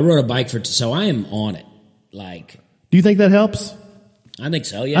 Yeah, I rode a bike so I am on it. Like, do you think that helps? I think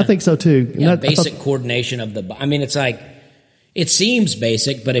so, yeah. I think so, too. Yeah, basic coordination of the... I mean, it's like... It seems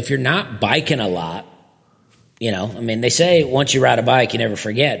basic, but if you're not biking a lot, they say once you ride a bike, you never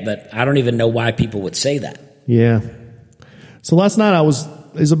forget, but I don't even know why people would say that. Yeah. So last night it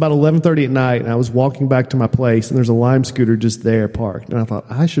was about 11:30 at night, and I was walking back to my place, and there's a Lime scooter just there parked. And I thought,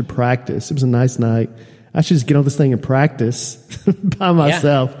 I should practice. It was a nice night. I should just get on this thing and practice by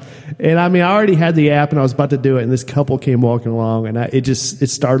myself. Yeah. And I mean, I already had the app, and I was about to do it, and this couple came walking along, and it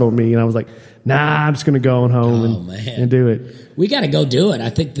startled me, and I was like, nah, I'm just going to go on home and do it. We got to go do it. I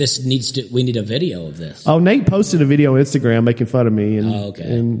think we need a video of this. Oh, Nate posted a video on Instagram making fun of me, and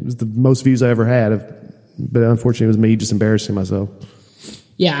it was the most views I ever had. But unfortunately, it was me just embarrassing myself.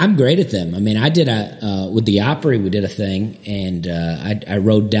 Yeah, I'm great at them. I mean, I did with the Opry, we did a thing, and I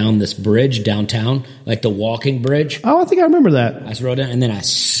rode down this bridge downtown, like the walking bridge. Oh, I think I remember that. I rode down, and then I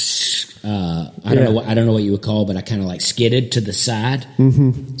don't know what you would call, but I kind of like skidded to the side.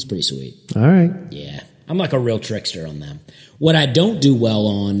 Mm-hmm. It's pretty sweet. All right. Yeah, I'm like a real trickster on them. What I don't do well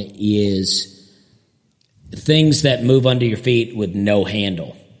on is things that move under your feet with no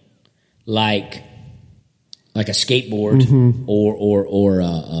handle, like a skateboard or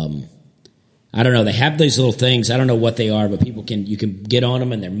I don't know. They have these little things. I don't know what they are, but you can get on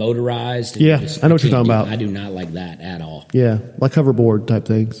them and they're motorized. And yeah, I know what you're talking about. I do not like that at all. Yeah, like hoverboard type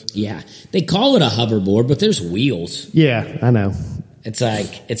things. Yeah, they call it a hoverboard, but there's wheels. Yeah, I know. It's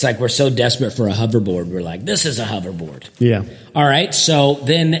like we're so desperate for a hoverboard. We're like, this is a hoverboard. Yeah. All right. So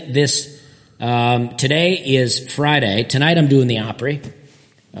then today is Friday. Tonight I'm doing the Opry.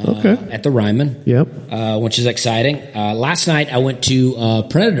 At the Ryman. Yep. Which is exciting. Last night I went to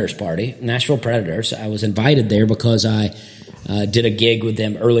Predators party, Nashville Predators. I was invited there because I did a gig with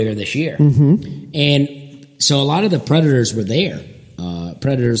them earlier this year. Mm-hmm. And so a lot of the Predators were there.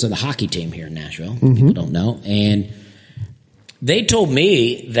 Predators are the hockey team here in Nashville. Mm-hmm. People don't know. And They told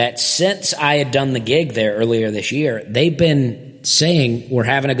me that since I had done the gig there earlier this year, they've been saying we're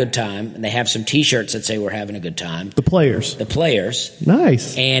having a good time, and they have some T-shirts that say we're having a good time. The players.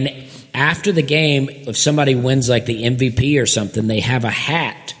 Nice. And after the game, if somebody wins like the MVP or something, they have a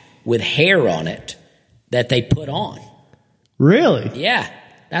hat with hair on it that they put on. Really? Yeah,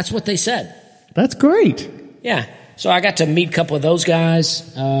 that's what they said. That's great. Yeah. So I got to meet a couple of those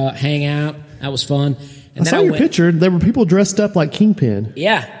guys, hang out. That was fun. And I saw your picture. There were people dressed up like Kingpin.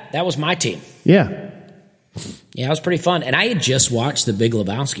 Yeah, that was my team. Yeah. Yeah, it was pretty fun. And I had just watched The Big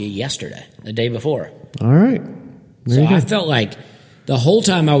Lebowski yesterday, the day before. All right. So I felt like the whole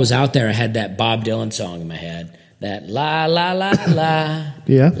time I was out there, I had that Bob Dylan song in my head. That la, la, la, la.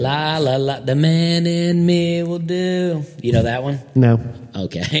 Yeah. La, la, la. The man in me will do. You know that one? No.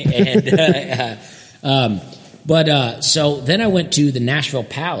 Okay. And so then I went to the Nashville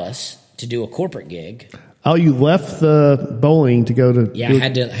Palace to do a corporate gig. Oh, you left the bowling to go to... Yeah, I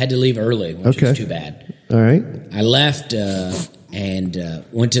had to leave early, which was too bad. All right. I left and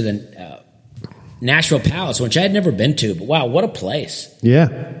went to the Nashville Palace, which I had never been to. But wow, what a place.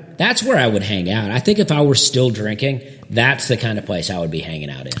 Yeah. That's where I would hang out. I think if I were still drinking, that's the kind of place I would be hanging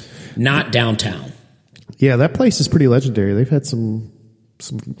out in, not downtown. Yeah, that place is pretty legendary. They've had some,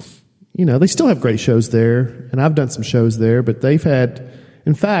 they still have great shows there, and I've done some shows there, but they've had,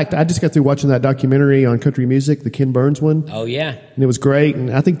 in fact, I just got through watching that documentary on country music, the Ken Burns one. Oh, yeah. And it was great,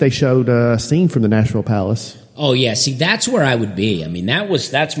 and I think they showed a scene from the Nashville Palace. Oh, yeah. See, that's where I would be. I mean,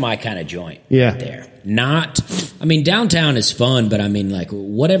 that's my kind of joint right there. Downtown is fun, but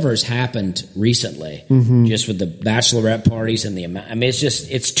whatever has happened recently, just with the bachelorette parties and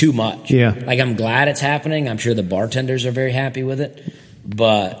it's too much. Yeah. Like, I'm glad it's happening. I'm sure the bartenders are very happy with it.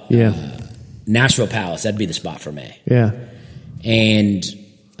 But Nashville Palace, that'd be the spot for me. Yeah. And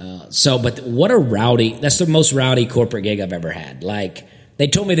but what a rowdy, that's the most rowdy corporate gig I've ever had. Like, they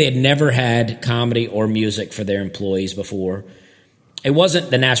told me they had never had comedy or music for their employees before. It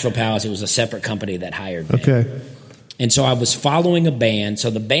wasn't the Nashville Palace. It was a separate company that hired me. Okay. And so I was following a band. So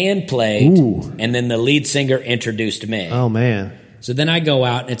the band played, Ooh. And then the lead singer introduced me. Oh, man. So then I go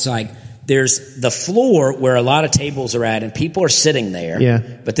out, and it's like there's the floor where a lot of tables are at, and people are sitting there. Yeah.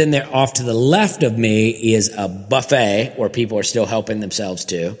 But then they're off to the left of me is a buffet where people are still helping themselves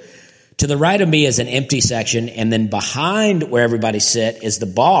to. To the right of me is an empty section, and then behind where everybody sit is the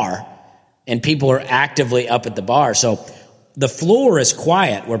bar, and people are actively up at the bar. So the floor is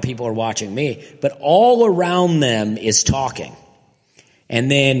quiet where people are watching me, but all around them is talking. And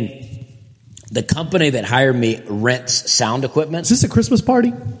then the company that hired me rents sound equipment. Is this a Christmas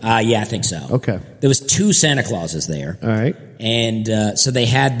party? Yeah, I think so. Okay. There was 2 Santa Clauses there. All right. And so they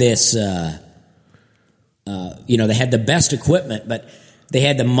had this, they had the best equipment, but they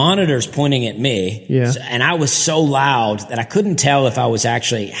had the monitors pointing at me. Yeah. And I was so loud that I couldn't tell if I was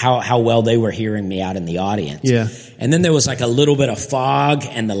actually how well they were hearing me out in the audience. Yeah. And then there was like a little bit of fog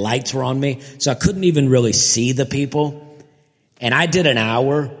and the lights were on me. So I couldn't even really see the people. And I did an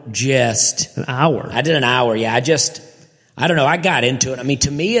hour just. An hour? I did an hour, yeah. I don't know. I got into it. I mean,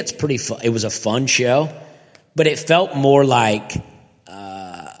 to me, it's pretty fun. It was a fun show, but it felt more like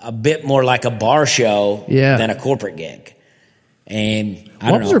a bit more like a bar show than a corporate gig. And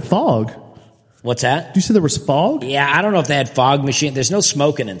I don't know. Why was there fog? What's that? You said there was fog? Yeah, I don't know if they had fog machine. There's no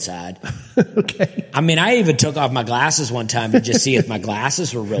smoking inside. Okay. I mean, I even took off my glasses one time to just see if my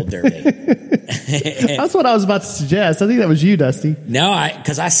glasses were real dirty. That's what I was about to suggest. I think that was you, Dusty. No,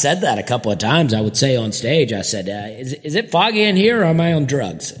 because I said that a couple of times. I would say on stage, I said, is it foggy in here or am I on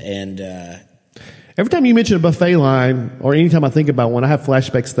drugs? And every time you mention a buffet line or anytime I think about one, I have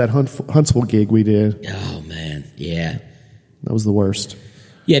flashbacks to that Huntsville gig we did. Oh, man. Yeah. That was the worst.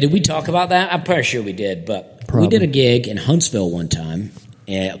 Yeah, did we talk about that? I'm pretty sure we did, but Probably. We did a gig in Huntsville one time,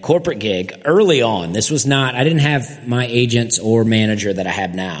 a corporate gig early on. This was not, I didn't have my agents or manager that I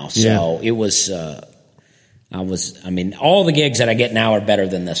have now. So It was, all the gigs that I get now are better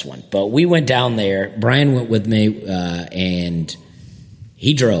than this one. But we went down there. Brian went with me, and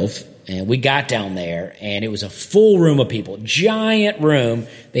he drove. And we got down there, and it was a full room of people, giant room.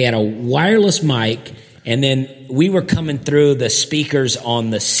 They had a wireless mic. And then we were coming through the speakers on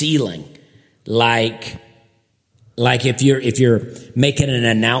the ceiling, like if you're making an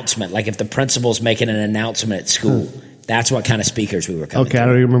announcement, like if the principal's making an announcement at school, that's what kind of speakers we were coming through. Okay, I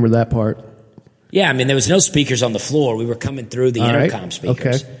don't even remember that part. Yeah, I mean, there was no speakers on the floor. We were coming through the intercom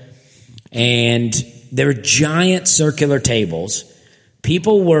speakers. Okay. And there were giant circular tables.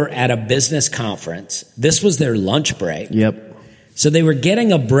 People were at a business conference. This was their lunch break. Yep. So they were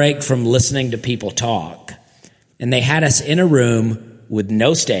getting a break from listening to people talk, and they had us in a room with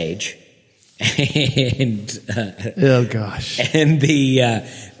no stage, And oh gosh. And the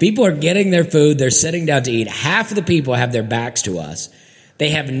people are getting their food. They're sitting down to eat. Half of the people have their backs to us.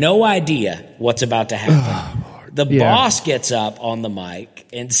 They have no idea what's about to happen. The boss gets up on the mic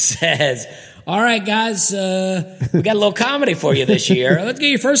and says, all right, guys, we got a little comedy for you this year. Let's get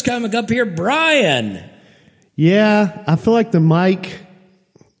your first comic up here, Brian. Yeah, I feel like the mic,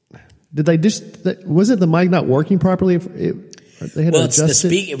 was it the mic not working properly? They had to adjust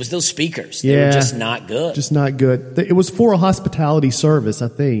it. It was those speakers. They were just not good. Just not good. It was for a hospitality service, I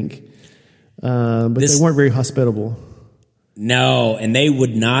think. But they weren't very hospitable. No, and they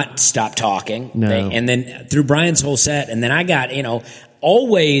would not stop talking. No. And then through Brian's whole set, and then I got,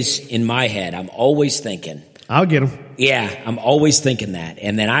 always in my head, I'm always thinking, I'll get them. Yeah, I'm always thinking that.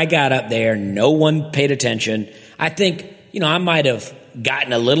 And then I got up there, no one paid attention. I think, I might have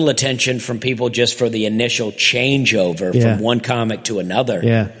gotten a little attention from people just for the initial changeover from one comic to another.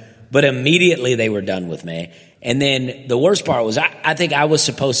 Yeah. But immediately they were done with me. And then the worst part was I think I was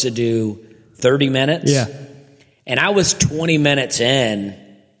supposed to do 30 minutes. Yeah. And I was 20 minutes in,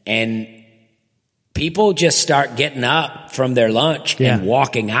 and people just start getting up from their lunch and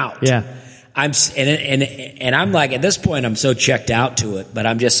walking out. Yeah. And I'm like, at this point, I'm so checked out to it, but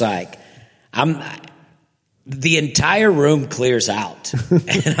I'm just like, the entire room clears out,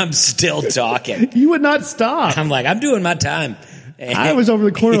 and I'm still talking. You would not stop. I'm like, I'm doing my time. I was over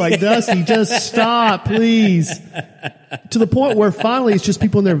the corner like, Dusty, just stop, please. To the point where finally it's just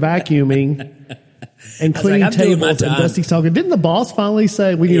people in there vacuuming and cleaning tables, and Dusty's talking. Didn't the boss finally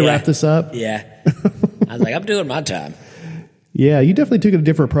say, we need to wrap this up? Yeah. I was like, I'm doing my time. Yeah, you definitely took a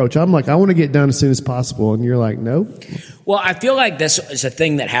different approach. I'm like, I want to get done as soon as possible. And you're like, nope. Well, I feel like this is a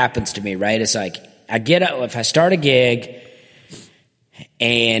thing that happens to me, right? It's like, I get up, if I start a gig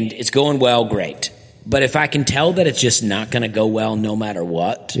and it's going well, great. But if I can tell that it's just not going to go well no matter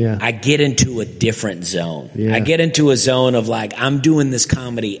what, I get into a different zone. Yeah. I get into a zone of like, I'm doing this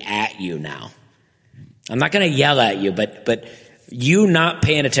comedy at you now. I'm not going to yell at you, but you not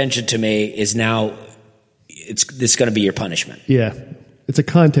paying attention to me is now, it's going to be your punishment. Yeah. It's a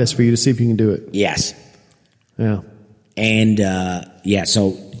contest for you to see if you can do it. Yes. Yeah. And,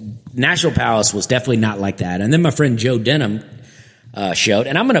 so Nashville Palace was definitely not like that. And then my friend Joe Denham showed,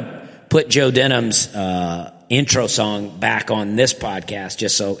 and I'm going to put Joe Denham's intro song back on this podcast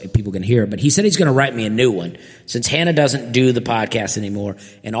just so people can hear it. But he said he's going to write me a new one since Hannah doesn't do the podcast anymore.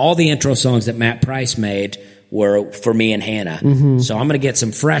 And all the intro songs that Matt Price made were for me and Hannah. Mm-hmm. So I'm going to get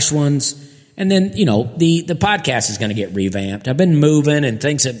some fresh ones. And then, the podcast is going to get revamped. I've been moving and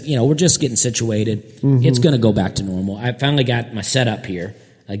things that, we're just getting situated. Mm-hmm. It's going to go back to normal. I finally got my setup here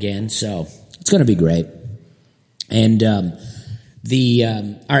again, so it's going to be great. And all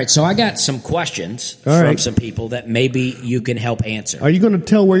right, so I got some questions from some people that maybe you can help answer. Are you going to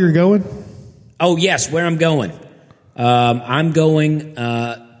tell where you're going? Oh, yes, where I'm going. I'm going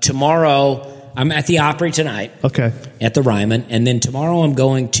tomorrow. I'm at the Opry tonight. Okay. At the Ryman. And then tomorrow I'm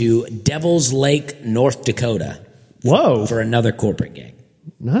going to Devil's Lake, North Dakota. Whoa. For another corporate gig.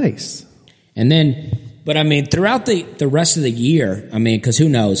 Nice. And then, but I mean, throughout the rest of the year, I mean, because who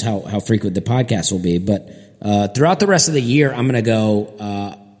knows how frequent the podcast will be, but throughout the rest of the year, I'm going to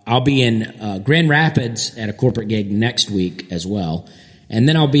go, I'll be in Grand Rapids at a corporate gig next week as well. And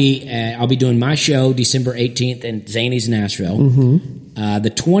then I'll be doing my show December 18th in Zany's Nashville. Mm-hmm.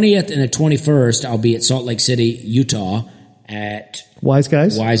 The 20th and the 21st, I'll be at Salt Lake City, Utah at Wise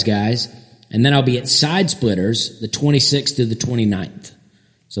Guys. And then I'll be at Side Splitters the 26th through the 29th.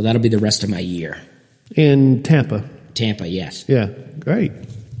 So that'll be the rest of my year. In Tampa. Tampa, yes. Yeah, great.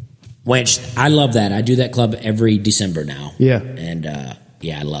 Which I love that. I do that club every December now. Yeah. And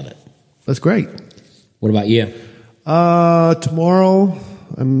I love it. That's great. What about you? Tomorrow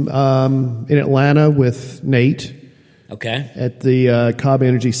I'm in Atlanta with Nate. Okay. At the Cobb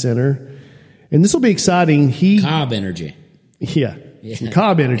Energy Center. And this will be exciting. Cobb Energy. Yeah.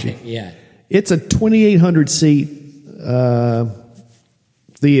 Cobb Energy. Yeah. It's a 2,800 seat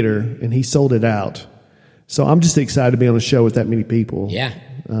theater, and he sold it out. So I'm just excited to be on a show with that many people. Yeah.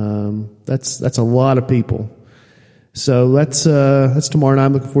 That's a lot of people. So that's tomorrow night.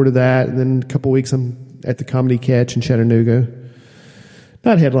 I'm looking forward to that. And then a couple weeks I'm at the Comedy Catch in Chattanooga.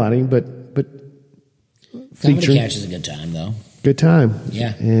 Not headlining, but Comedy featuring. Catch is a good time, though. Good time.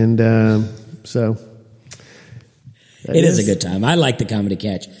 Yeah. And so. It is a good time. I like the Comedy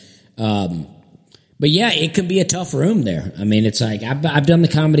Catch. But yeah, it can be a tough room there. I mean, it's like I've done the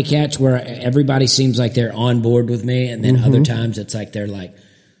Comedy Catch where everybody seems like they're on board with me, and then other times it's like they're like,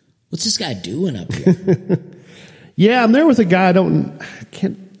 "What's this guy doing up here?" Yeah, I'm there with a guy I don't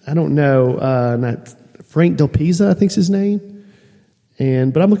know, not Frank Del Pisa, I think's his name,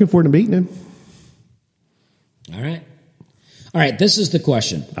 but I'm looking forward to meeting him. All right, this is the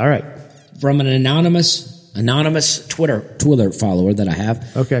question. All right. From an anonymous Twitter follower that I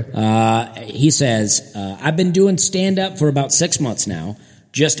have. Okay. He says, I've been doing stand-up for about 6 months now,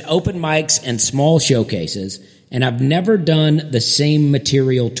 just open mics and small showcases, and I've never done the same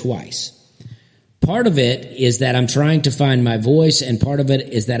material twice. Part of it is that I'm trying to find my voice, and part of it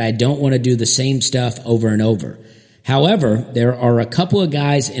is that I don't want to do the same stuff over and over. However, there are a couple of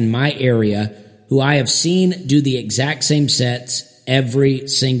guys in my area who I have seen do the exact same sets every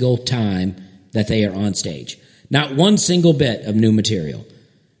single time that they are on stage. Not one single bit of new material.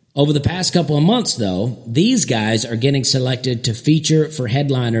 Over the past couple of months, though, these guys are getting selected to feature for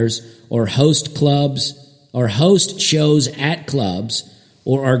headliners or host clubs or host shows at clubs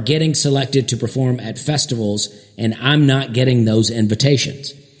or are getting selected to perform at festivals, and I'm not getting those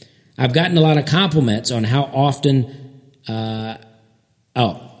invitations. I've gotten a lot of compliments on how often...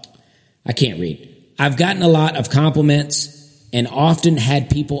 I can't read. I've gotten a lot of compliments and often had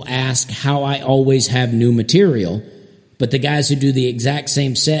people ask how I always have new material, but the guys who do the exact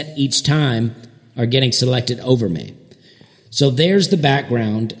same set each time are getting selected over me. So there's the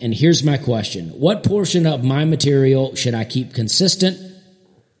background, and here's my question. What portion of my material should I keep consistent,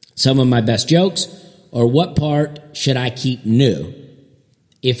 some of my best jokes, or what part should I keep new?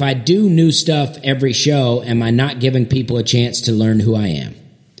 If I do new stuff every show, am I not giving people a chance to learn who I am?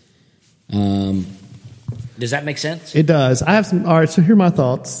 Does that make sense? It does. I have some. All right, so here are my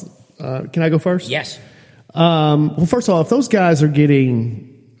thoughts. Can I go first? Yes. Well, first of all, if those guys are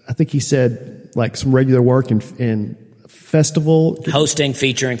getting, I think he said, like some regular work in festival. Hosting,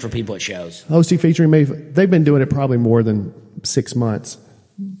 featuring for people at shows. Hosting, featuring, maybe they've been doing it probably more than 6 months.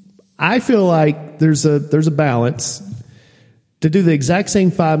 I feel like there's a balance. To do the exact same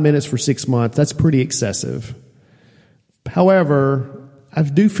 5 minutes for 6 months, that's pretty excessive. However, I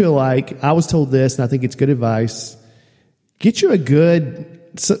do feel like I was told this, and I think it's good advice. Get you a good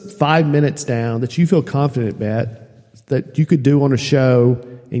 5 minutes down that you feel confident at, that you could do on a show,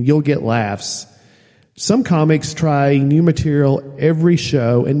 and you'll get laughs. Some comics try new material every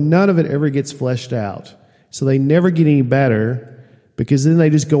show, and none of it ever gets fleshed out. So they never get any better, because then they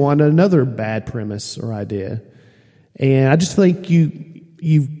just go on to another bad premise or idea. And I just think you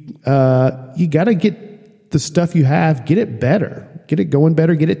got to get the stuff you have, get it better. Get it going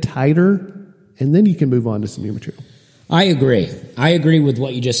better, get it tighter, and then you can move on to some new material. I agree with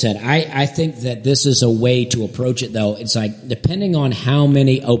what you just said. I think that this is a way to approach it, though. It's like, depending on how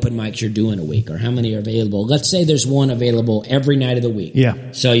many open mics you're doing a week or how many are available. Let's say there's one available every night of the week.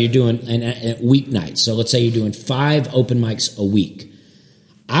 Yeah. So you're doing a weeknight. So let's say you're doing 5 open mics a week.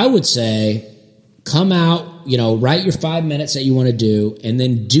 I would say come out, write your 5 minutes that you want to do, and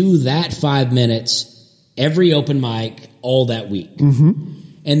then do that 5 minutes every open mic all that week. Mm-hmm.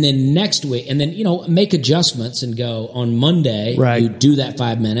 And then next week, and then, make adjustments and go on Monday, right. You do that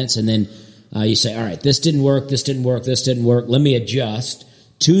 5 minutes, and then you say, all right, this didn't work, this didn't work, this didn't work. Let me adjust.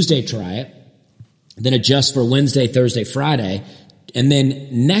 Tuesday, try it. Then adjust for Wednesday, Thursday, Friday. And then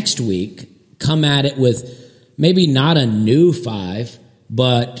next week, come at it with maybe not a new 5,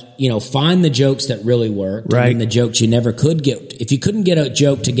 but, find the jokes that really worked. Right. And the jokes you never could get. If you couldn't get a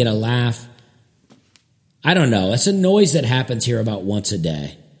joke to get a laugh, I don't know. It's a noise that happens here about once a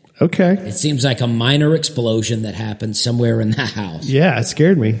day. Okay. It seems like a minor explosion that happens somewhere in the house. Yeah, it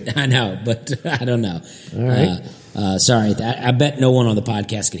scared me. I know, but I don't know. All right. Sorry. I bet no one on the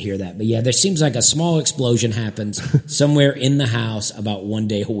podcast could hear that. But yeah, there seems like a small explosion happens somewhere in the house about one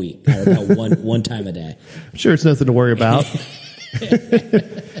day a week, or about one time a day. I'm sure it's nothing to worry about.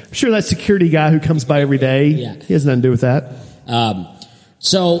 I'm sure that security guy who comes by every day, he has nothing to do with that.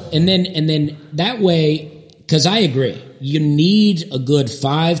 So, and then that way, because I agree, you need a good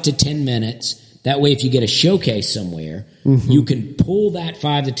 5 to 10 minutes. That way, if you get a showcase somewhere, you can pull that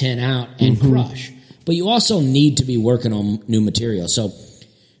 5 to 10 out and crush. But you also need to be working on new material. So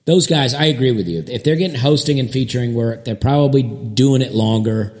those guys, I agree with you. If they're getting hosting and featuring work, they're probably doing it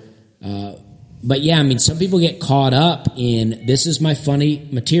longer. But yeah, I mean, some people get caught up in, this is my funny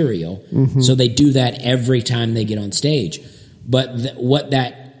material. So they do that every time they get on stage. But what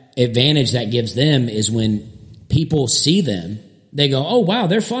that advantage that gives them is when people see them, they go, oh, wow,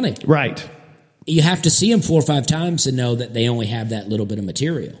 they're funny. Right. You have to see them 4 or 5 times to know that they only have that little bit of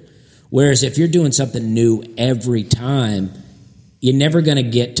material. Whereas if you're doing something new every time, you're never going to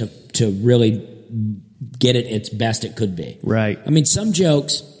get to really get it its best it could be. Right. I mean, some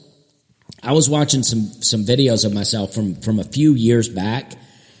jokes, I was watching some videos of myself from a few years back,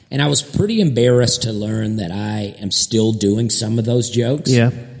 and I was pretty embarrassed to learn that I am still doing some of those jokes.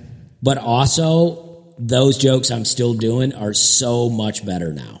 Yeah. But also, those jokes I'm still doing are so much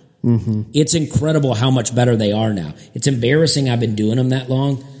better now. It's incredible how much better they are now. It's embarrassing I've been doing them that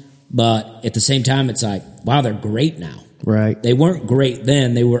long, but at the same time, it's like, wow, they're great now. Right. They weren't great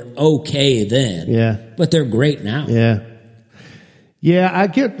then. They were okay then. Yeah. But they're great now. Yeah. Yeah, I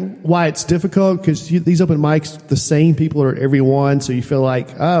get why it's difficult because these open mics, the same people are at every one, so you feel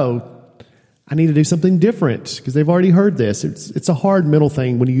like, oh, I need to do something different because they've already heard this. It's a hard mental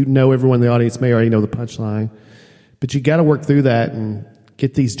thing when you know everyone in the audience may already know the punchline, but you got to work through that and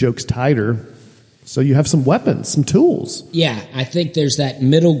get these jokes tighter so you have some weapons, some tools. Yeah, I think there's that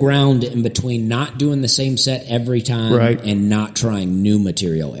middle ground in between not doing the same set every time and not trying new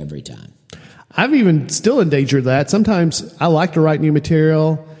material every time. I've even still endangered that. Sometimes I like to write new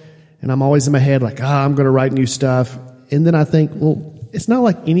material, and I'm always in my head like, I'm going to write new stuff. And then I think, well, it's not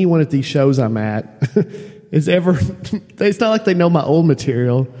like anyone at these shows I'm at is ever, it's not like they know my old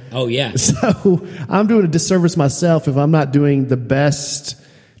material. Oh, yeah. So I'm doing a disservice myself if I'm not doing the best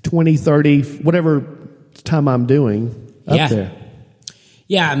 20, 30, whatever time I'm doing up there.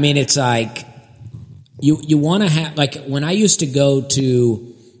 Yeah, I mean, it's like you want to have, like when I used to go to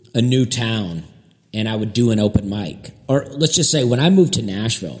a new town and I would do an open mic, or let's just say when I moved to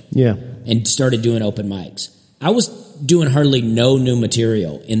Nashville and started doing open mics, I was doing hardly no new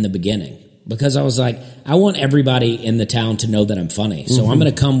material in the beginning because I was like, I want everybody in the town to know that I'm funny. So I'm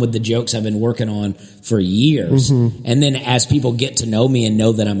going to come with the jokes I've been working on for years. And then as people get to know me and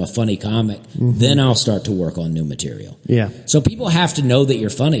know that I'm a funny comic, then I'll start to work on new material. Yeah. So people have to know that you're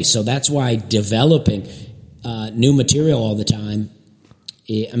funny. So that's why developing new material all the time,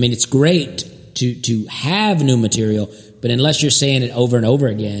 I mean, it's great to have new material, but unless you're saying it over and over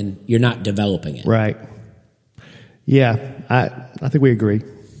again, you're not developing it. Right. Yeah, I think we agree.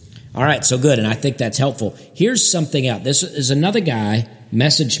 All right, so good, and I think that's helpful. Here's something else. This is another guy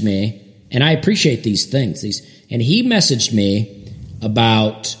messaged me, and I appreciate these things. And he messaged me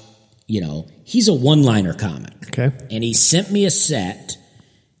about, he's a one-liner comic. Okay. And he sent me a set,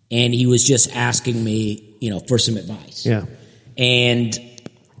 and he was just asking me, for some advice. Yeah. And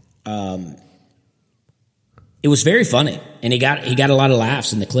it was very funny, and he got a lot of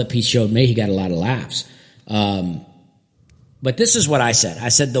laughs. In the clip he showed me, he got a lot of laughs. But this is what I said. I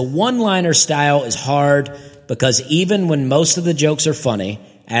said the one-liner style is hard because even when most of the jokes are funny,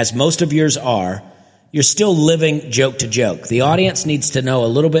 as most of yours are, you're still living joke to joke. The audience needs to know a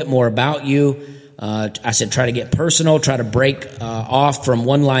little bit more about you. I said try to get personal, try to break off from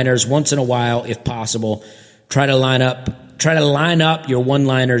one-liners once in a while if possible. Try to line up your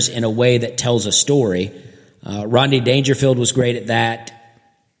one-liners in a way that tells a story. Rodney Dangerfield was great at that.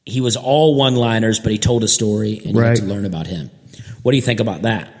 He was all one-liners, but he told a story, and you had to learn about him. What do you think about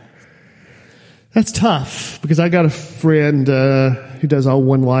that? That's tough, because I got a friend who does all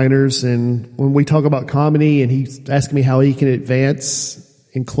one-liners, and when we talk about comedy, and he's asking me how he can advance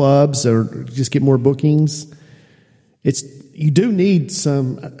in clubs or just get more bookings, you do need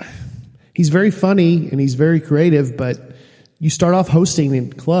some... He's very funny, and he's very creative, but you start off hosting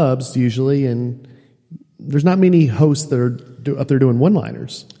in clubs, usually, and there's not many hosts that are up there doing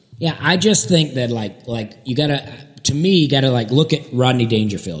one-liners. Yeah, I just think that like you gotta look at Rodney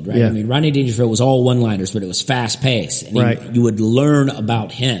Dangerfield, right? Yeah. I mean, Rodney Dangerfield was all one-liners, but it was fast-paced, and you would learn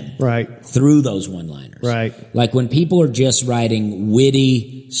about him through those one-liners. Right. Like when people are just writing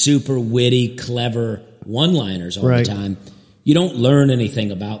witty, super witty, clever one-liners all the time, you don't learn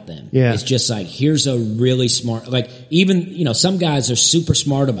anything about them. Yeah. It's just like, here's a really smart, even, some guys are super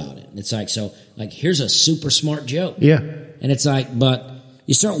smart about it. It's like, here's a super smart joke. Yeah. And it's like, but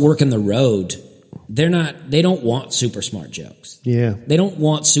you start working the road, they don't want super smart jokes. Yeah. They don't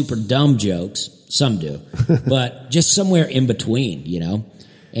want super dumb jokes. Some do. But just somewhere in between,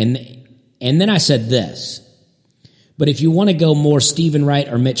 And then I said this. But if you want to go more Stephen Wright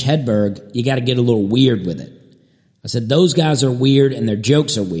or Mitch Hedberg, you got to get a little weird with it. I said, those guys are weird and their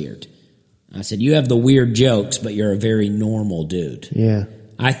jokes are weird. I said, you have the weird jokes, but you're a very normal dude. Yeah.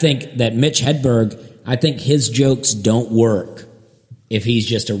 I think that Mitch Hedberg, his jokes don't work if he's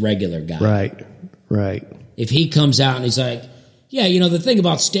just a regular guy. Right. If he comes out and he's like, yeah, the thing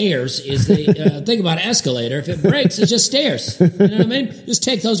about stairs is the thing about escalator. If it breaks, it's just stairs. You know what I mean? Just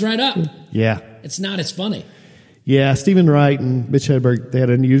take those right up. Yeah. It's not as funny. Yeah, Stephen Wright and Mitch Hedberg, they had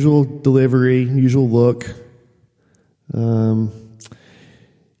an unusual delivery, unusual look.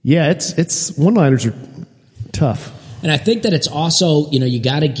 It's one-liners are tough. And I think that it's also, you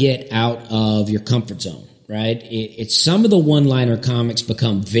got to get out of your comfort zone, right? It's some of the one-liner comics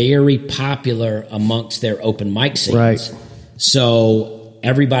become very popular amongst their open mic scenes. Right. So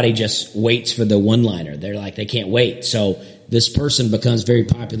everybody just waits for the one-liner. They're like, they can't wait. So this person becomes very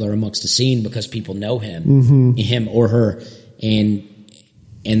popular amongst the scene because people know him or her. And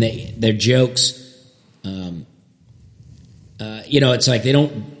and their jokes, it's like they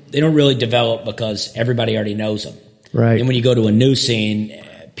don't really develop because everybody already knows them. Right. And when you go to a new scene,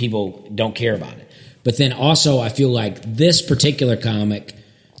 people don't care about it. But then also, I feel like this particular comic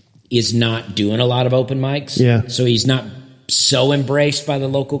is not doing a lot of open mics. Yeah. So he's not so embraced by the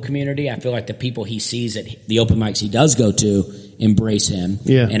local community. I feel like the people he sees at the open mics he does go to embrace him.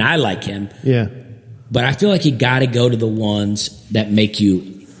 Yeah. And I like him. Yeah. But I feel like you got to go to the ones that make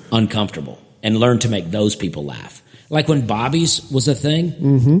you uncomfortable and learn to make those people laugh. Like when Bobby's was a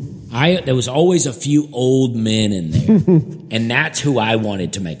thing, there was always a few old men in there, and that's who I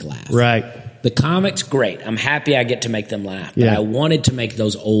wanted to make laugh. Right. The comics, great. I'm happy I get to make them laugh, but I wanted to make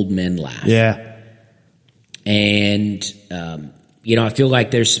those old men laugh. Yeah. And, I feel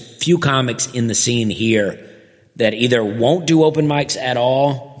like there's few comics in the scene here that either won't do open mics at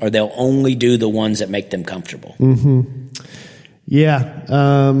all or they'll only do the ones that make them comfortable. Yeah.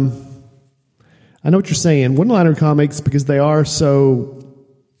 I know what you're saying. One-liner comics, because they are so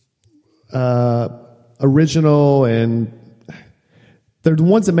original, and they're the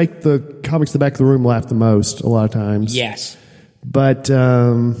ones that make the comics in the back of the room laugh the most a lot of times. Yes. But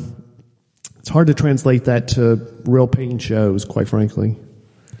it's hard to translate that to real paying shows, quite frankly.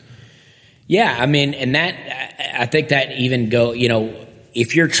 Yeah, I mean, and that, I think that even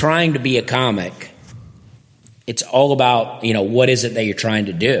if you're trying to be a comic, it's all about, what is it that you're trying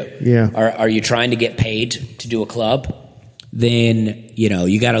to do? Yeah. Are you trying to get paid to do a club? Then,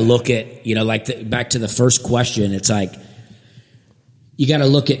 you got to look at, back to the first question, it's like, you got to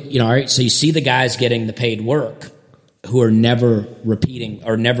look at, all right, so you see the guys getting the paid work who are never repeating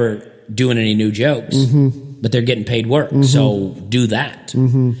or never doing any new jokes, but they're getting paid work. So do that.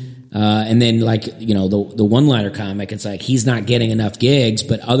 And then the one-liner comic, it's like he's not getting enough gigs,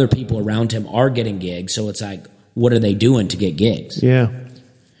 but other people around him are getting gigs. So it's like, what are they doing to get gigs? Yeah.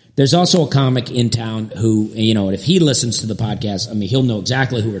 There's also a comic in town who, and if he listens to the podcast, I mean, he'll know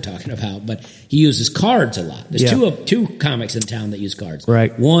exactly who we're talking about, but he uses cards a lot. There's two comics in town that use cards.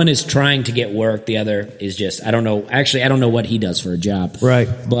 Right. One is trying to get work. The other is just, I don't know. Actually, I don't know what he does for a job. Right.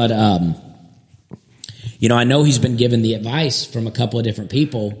 But, I know he's been given the advice from a couple of different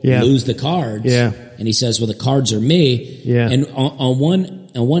people, lose the cards. Yeah. And he says, well, the cards are me. Yeah. And on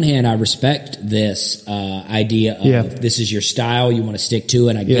one hand, I respect this idea of this is your style, you want to stick to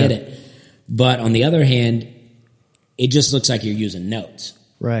it, I get it. But on the other hand, it just looks like you're using notes.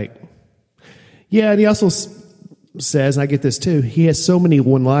 Right. Yeah, and he also says, and I get this too, he has so many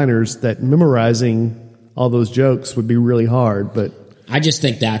one-liners that memorizing all those jokes would be really hard, but I just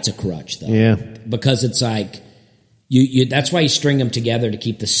think that's a crutch, though. Yeah. Because it's like, you that's why you string them together to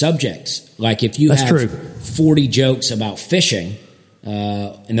keep the subjects. Like if you have 40 jokes about fishing,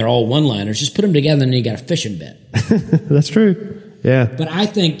 and they're all one-liners, just put them together and then you got a fishing bit. That's true. Yeah. But I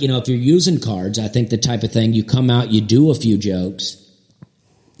think, if you're using cards, I think the type of thing, you come out, you do a few jokes,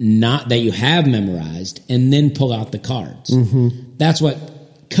 not that you have memorized, and then pull out the cards. That's what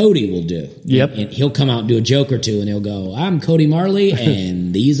Cody will do. Yep. And he'll come out and do a joke or two, and he'll go, I'm Cody Marley,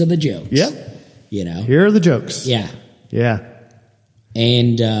 and these are the jokes. Yep. Here are the jokes. Yeah. Yeah.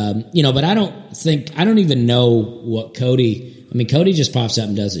 And, but I don't even know what Cody, Cody just pops up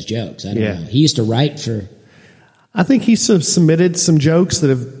and does his jokes. I don't know. He used to write for... I think he's submitted some jokes that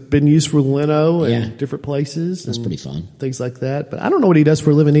have been used for Leno and different places. That's pretty fun. Things like that. But I don't know what he does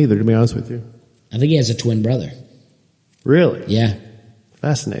for a living either, to be honest with you. I think he has a twin brother. Really? Yeah.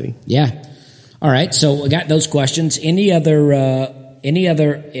 Fascinating. Yeah. All right. So we got those questions. Let's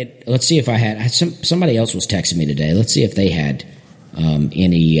see if I had somebody else was texting me today. Let's see if they had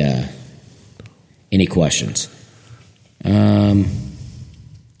any questions.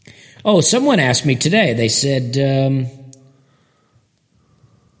 Someone asked me today. They said,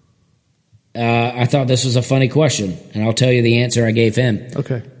 I thought this was a funny question, and I'll tell you the answer I gave him.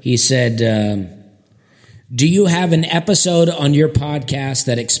 Okay. He said, do you have an episode on your podcast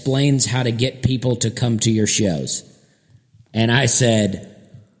that explains how to get people to come to your shows? And I said,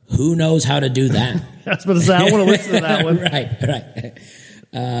 who knows how to do that? I was about to say, I want to listen to that one. Right.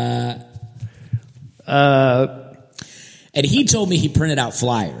 And he told me he printed out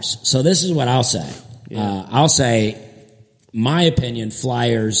flyers. So this is what I'll say. Yeah. I'll say, my opinion,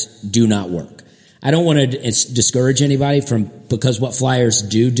 flyers do not work. I don't want to discourage anybody because what flyers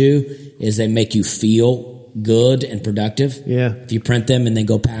do is they make you feel good and productive. Yeah. If you print them and then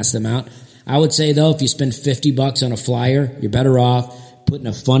go pass them out. I would say, though, if you spend $50 on a flyer, you're better off putting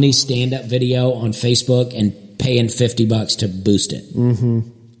a funny stand-up video on Facebook and paying $50 to boost it. Mm-hmm.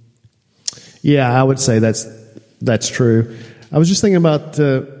 Yeah, I would say that's true. I was just thinking about,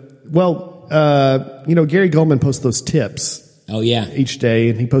 Gary Goldman posts those tips Oh, yeah. each day,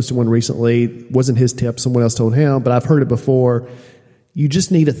 and he posted one recently. It wasn't his tip, someone else told him, but I've heard it before. You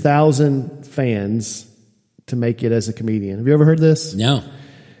just need 1,000 fans to make it as a comedian. Have you ever heard this? No.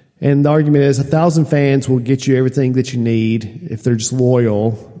 And the argument is 1,000 fans will get you everything that you need if they're just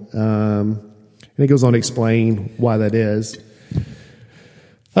loyal. And it goes on to explain why that is.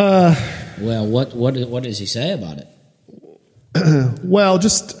 Well, what does he say about it? Well,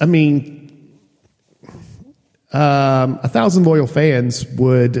 just, I mean, 1,000 loyal fans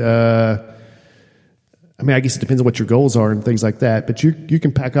would, I mean, I guess it depends on what your goals are and things like that, but you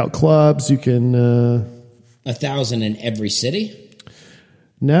can pack out clubs, you can... 1,000 in every city?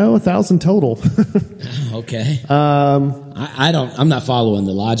 No, 1,000 total. Okay. I'm not following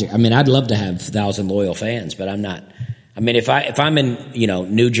the logic. I mean, I'd love to have 1,000 loyal fans, but I'm not. I mean, if I'm in,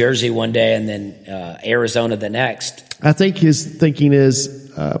 New Jersey one day and then Arizona the next. I think his thinking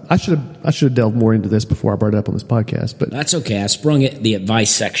is, I should have delved more into this before I brought it up on this podcast, but that's okay. I sprung the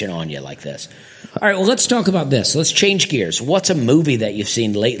advice section on you like this. All right, well, let's talk about this. Let's change gears. What's a movie that you've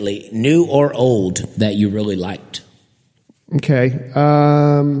seen lately, new or old, that you really liked? Okay.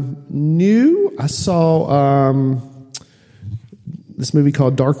 New, I saw this movie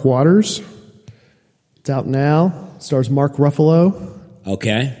called Dark Waters. It's out now. It stars Mark Ruffalo.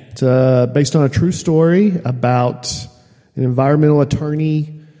 Okay. It's based on a true story about an environmental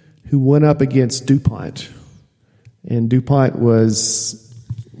attorney who went up against DuPont. And DuPont was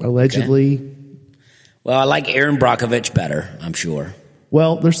allegedly... Okay. Well, I like Aaron Brockovich better, I'm sure.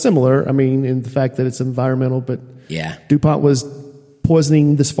 Well, they're similar, I mean, in the fact that it's environmental, but... Yeah. DuPont was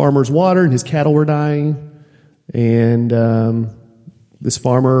poisoning this farmer's water, and his cattle were dying. And this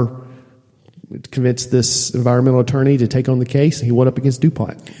farmer convinced this environmental attorney to take on the case, and he went up against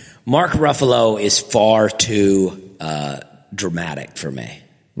DuPont. Mark Ruffalo is far too dramatic for me.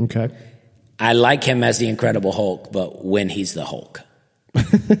 Okay. I like him as the Incredible Hulk, but when he's the Hulk.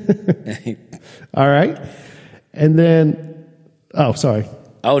 All right. And then, oh, sorry.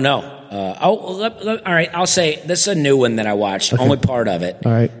 Oh, no. All right. I'll say this is a new one that I watched, only part of it.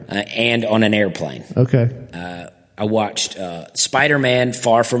 All right. And on an airplane. Okay. I watched Spider-Man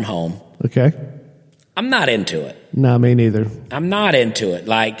Far From Home. Okay. I'm not into it. No, me neither. I'm not into it.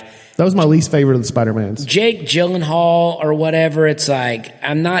 Like, that was my least favorite of the Spider-Mans. Jake Gyllenhaal or whatever, it's like,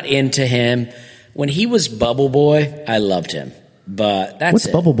 I'm not into him. When he was Bubble Boy, I loved him. But that's What's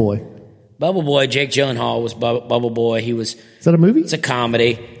it. Bubble Boy? Bubble Boy, Jake Gyllenhaal was Bubble Boy. He was... Is that a movie? It's a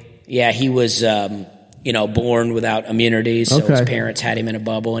comedy. Yeah, he was, born without immunity, so his parents had him in a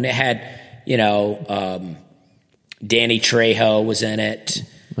bubble. And it had, Danny Trejo was in it.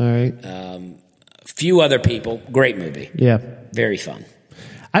 All right. A few other people. Great movie. Yeah. Very fun.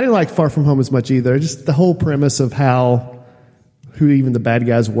 I didn't like Far From Home as much either. Just the whole premise of who even the bad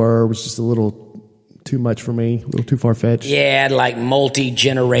guys were was just a little too much for me, a little too far-fetched. Yeah, like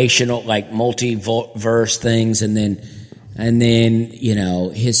multi-generational, like multiverse things, and then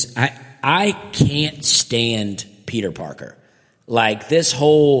I can't stand Peter Parker. Like this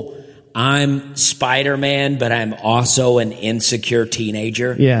whole I'm Spider-Man, but I'm also an insecure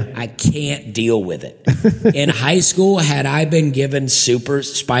teenager. Yeah. I can't deal with it. In high school, had I been given super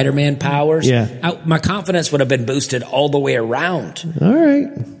Spider-Man powers, my confidence would have been boosted all the way around. All right.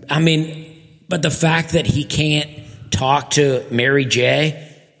 I mean, but the fact that he can't talk to Mary Jane,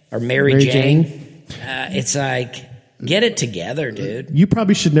 it's like, get it together, dude. You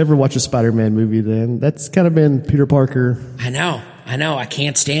probably should never watch a Spider-Man movie then. That's kind of been Peter Parker. I know. I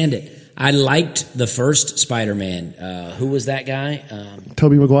can't stand it. I liked the first Spider-Man. Who was that guy?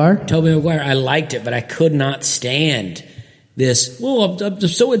 Tobey Maguire? Tobey Maguire. I liked it, but I could not stand this. Well, I'm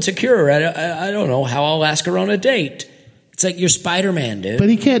so insecure. I don't know how I'll ask her on a date. It's like, you're Spider-Man, dude. But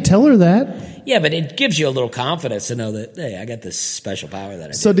he can't tell her that. Yeah, but it gives you a little confidence to know that, hey, I got this special power that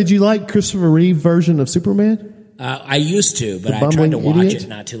I So did you like Christopher Reeve version of Superman? I used to, but I tried to watch it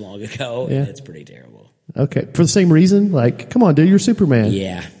not too long ago, and it's pretty terrible. Okay. For the same reason? Like, come on, dude, you're Superman.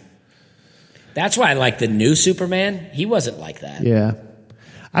 Yeah. That's why I like the new Superman. He wasn't like that. Yeah.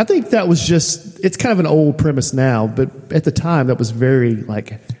 I think that was it's kind of an old premise now, but at the time that was very,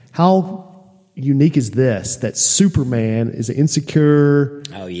 like, how unique is this, that Superman is an insecure,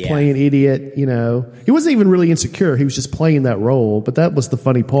 playing idiot, He wasn't even really insecure. He was just playing that role, but that was the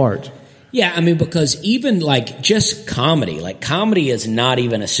funny part. Yeah, I mean, because even just comedy, comedy is not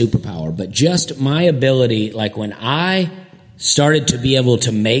even a superpower, but just my ability, when I started to be able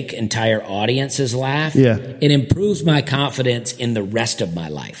to make entire audiences laugh, it improves my confidence in the rest of my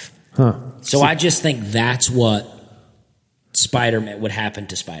life. Huh. So I just think that's what Spider-Man would happen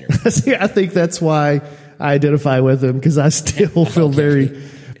to Spider-Man. See, I think that's why I identify with him, because I still feel very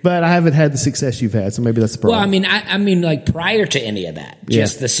But I haven't had the success you've had, so maybe that's the problem. Well, I mean, like prior to any of that,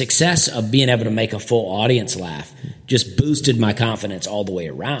 just Yeah. the success of being able to make a full audience laugh just boosted my confidence all the way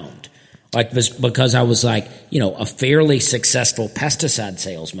around. Like, because I was like, a fairly successful pesticide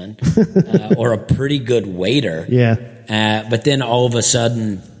salesman or a pretty good waiter. Yeah. But then all of a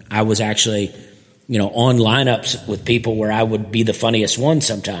sudden, I was actually, on lineups with people where I would be the funniest one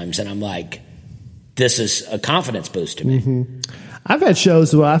sometimes, and I'm like, this is a confidence boost to me. Mm-hmm. I've had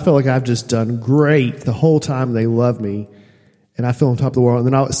shows where I feel like I've just done great the whole time. They love me, and I feel on top of the world.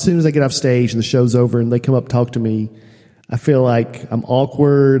 And then as soon as I get off stage and the show's over and they come up and talk to me, I feel like I'm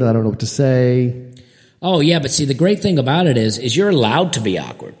awkward. I don't know what to say. Oh, yeah, but see, the great thing about it is you're allowed to be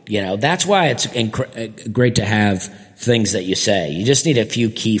awkward. That's why it's great to have things that you say. You just need a few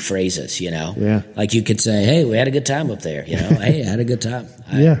key phrases, Yeah. Like you could say, hey, we had a good time up there, Hey, I had a good time.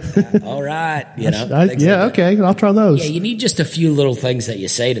 All right, okay, I'll try those. Yeah, you need just a few little things that you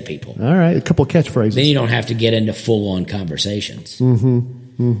say to people. All right, a couple of catchphrases. Then you don't have to get into full-on conversations.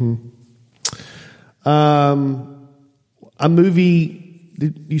 A movie,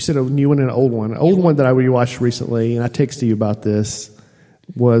 you said a new one and an old one. An old one that I rewatched recently, and I texted you about this,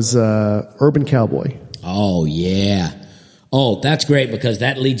 was Urban Cowboy. Oh, yeah. Oh, that's great because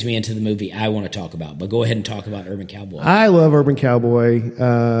that leads me into the movie I want to talk about. But go ahead and talk about Urban Cowboy. I love Urban Cowboy.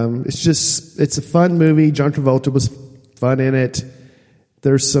 It's a fun movie. John Travolta was fun in it.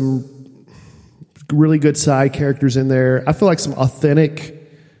 There's some really good side characters in there. I feel like some authentic,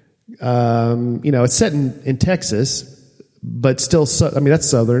 it's set in Texas, but still, that's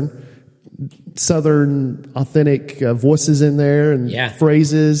Southern authentic voices in there and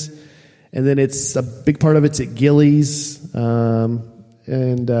phrases. And then it's a big part of it's at Gillies.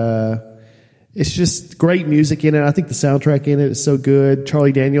 It's just great music in it. I think the soundtrack in it is so good.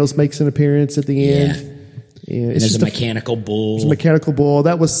 Charlie Daniels makes an appearance at the end. Yeah, and there's a mechanical bull. There's a mechanical bull.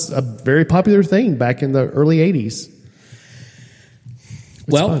 That was a very popular thing back in the early 80s.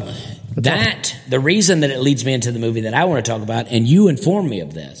 The reason that it leads me into the movie that I want to talk about, and you informed me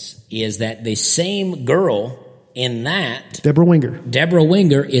of this, is that the same girl in that, Deborah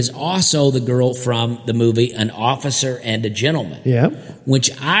Winger, is also the girl from the movie An Officer and a Gentleman,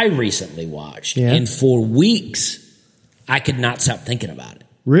 which I recently watched, and for weeks I could not stop thinking about it.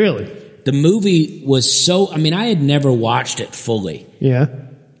 Really? The movie was I had never watched it fully. Yeah.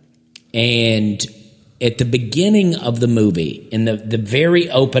 And at the beginning of the movie, in the very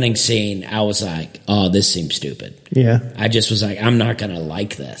opening scene, I was like, oh, this seems stupid. Yeah. I just was like, I'm not going to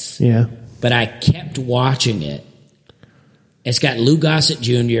like this. Yeah. But I kept watching it. It's got Lou Gossett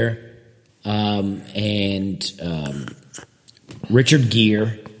Jr. And Richard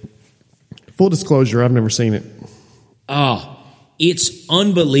Gere. Full disclosure, I've never seen it. Oh, it's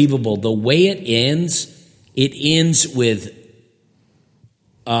unbelievable. The way it ends with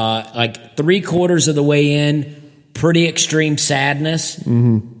like 3/4 of the way in, pretty extreme sadness.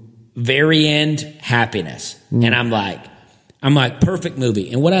 Very end, happiness. And I'm like, perfect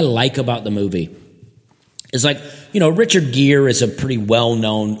movie. And what I like about the movie is Richard Gere is a pretty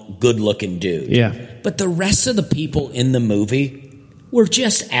well-known, good-looking dude. Yeah. But the rest of the people in the movie were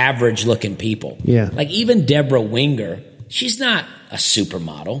just average-looking people. Yeah. Like even Deborah Winger, she's not a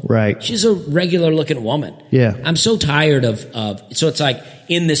supermodel. Right. She's a regular-looking woman. Yeah. I'm so tired of so it's like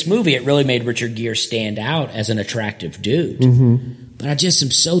in this movie, it really made Richard Gere stand out as an attractive dude. But I just am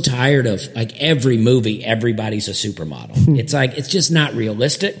so tired of every movie, everybody's a supermodel. It's just not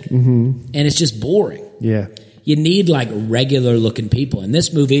realistic, and it's just boring. Yeah, you need regular looking people. And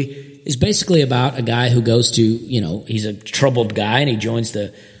this movie is basically about a guy who goes to he's a troubled guy and he joins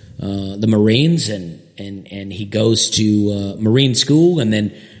the Marines and he goes to Marine school, and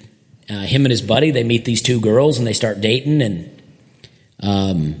then him and his buddy, they meet these two girls and they start dating, and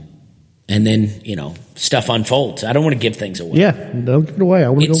then, stuff unfolds. I don't want to give things away. Yeah, don't give it away. I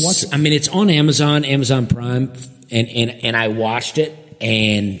want to go watch it. It's on Amazon Prime, and I watched it,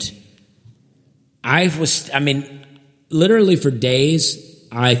 and literally for days,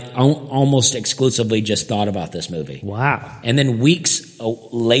 I almost exclusively just thought about this movie. Wow. And then weeks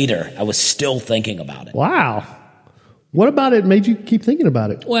later, I was still thinking about it. Wow. What about it made you keep thinking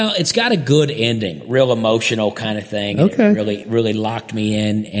about it? Well, it's got a good ending, real emotional kind of thing. Okay. It really, really locked me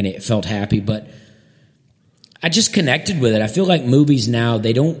in, and it felt happy. But I just connected with it. I feel like movies now,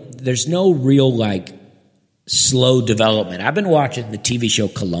 there's no real slow development. I've been watching the TV show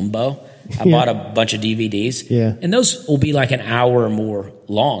Columbo. I bought a bunch of DVDs. Yeah. And those will be an hour or more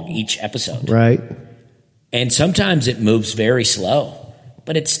long each episode. Right. And sometimes it moves very slow.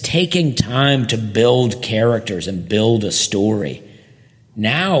 But it's taking time to build characters and build a story.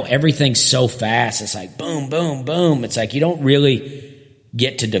 Now everything's so fast. It's boom, boom, boom. It's you don't really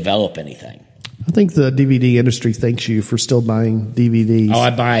get to develop anything. I think the DVD industry thanks you for still buying DVDs. Oh,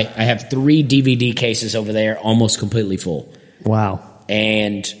 I have 3 DVD cases over there, almost completely full. Wow.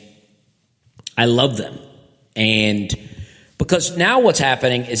 And I love them. And because now what's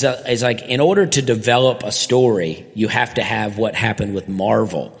happening is like, in order to develop a story, you have to have what happened with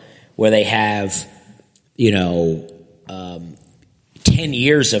Marvel, where they have, 10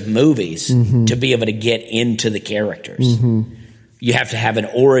 years of movies to be able to get into the characters. You have to have an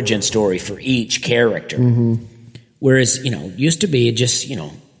origin story for each character. Whereas, used to be just,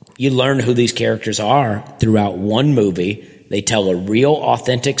 you learn who these characters are throughout one movie. They tell a real,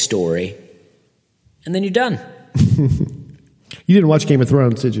 authentic story, and then you're done. You didn't watch Game of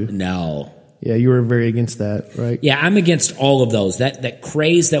Thrones, did you? No. Yeah, you were very against that, right? Yeah, I'm against all of those. That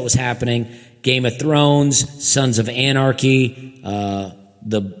craze that was happening, Game of Thrones, Sons of Anarchy,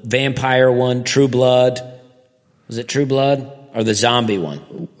 the vampire one, True Blood. Was it True Blood? Or the zombie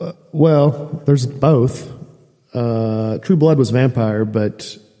one? Well, there's both. True Blood was vampire,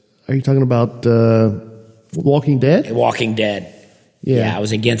 but are you talking about Walking Dead? Walking Dead. Yeah, I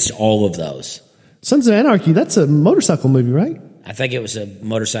was against all of those. Sons of Anarchy, that's a motorcycle movie, right? I think it was a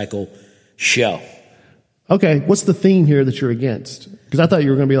motorcycle show. Okay, what's the theme here that you're against? Because I thought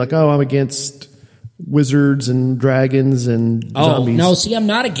you were going to be like, I'm against wizards and dragons and zombies. No, see, I'm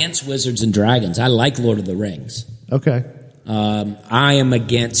not against wizards and dragons. I like Lord of the Rings. Okay. I am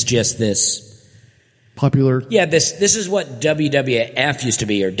against just this popular. Yeah, this is what WWF used to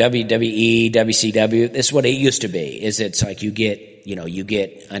be, or WWE, WCW. This is what it used to be. Is it's like you get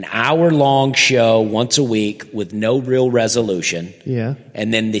an hour-long show once a week with no real resolution. Yeah.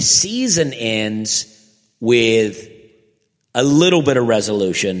 And then the season ends with a little bit of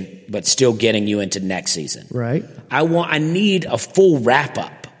resolution, but still getting you into next season. Right. I need a full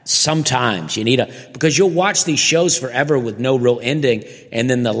wrap-up. Sometimes you need because you'll watch these shows forever with no real ending, and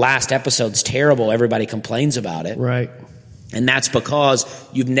then the last episode's terrible. Everybody complains about it. Right. And that's because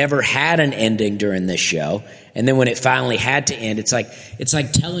you've never had an ending during this show. And then when it finally had to end, it's like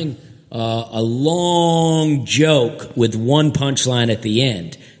telling a long joke with one punchline at the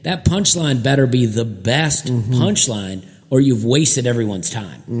end. That punchline better be the best punchline, or you've wasted everyone's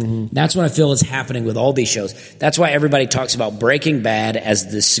time. That's what I feel is happening with all these shows. That's why everybody talks about Breaking Bad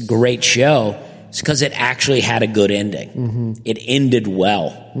as this great show. It's because it actually had a good ending. It ended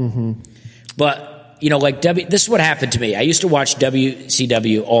well. But this is what happened to me. I used to watch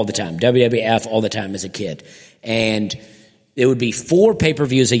WCW all the time, WWF all the time as a kid. And it would be 4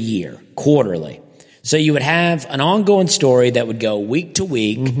 pay-per-views a year, quarterly. So you would have an ongoing story that would go week to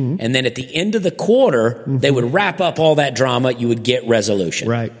week, and then at the end of the quarter, they would wrap up all that drama. You would get resolution.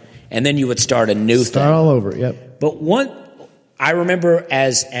 Right. And then you would start a new thing. Start all over, yep. But I remember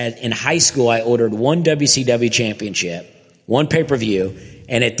as in high school, I ordered 1 WCW championship, 1 pay-per-view,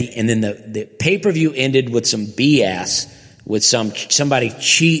 and then the pay-per-view ended with some BS, with somebody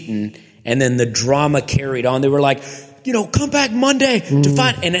cheating, and then the drama carried on. They were like, come back Monday to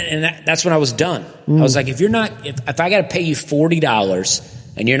find, and that's when I was done. I was like, if I got to pay you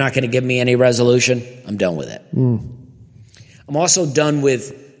 $40 and you're not going to give me any resolution, I'm done with it. I'm also done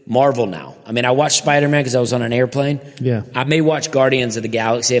with Marvel now. I mean, I watched Spider-Man because I was on an airplane. Yeah. I may watch Guardians of the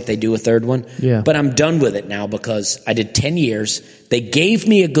Galaxy if they do a third one. Yeah. But I'm done with it now because I did 10 years. They gave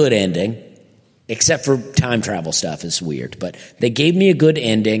me a good ending, except for time travel stuff is weird. But they gave me a good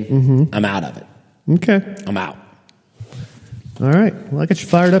ending. I'm out of it. Okay. I'm out. All right. Well, I got you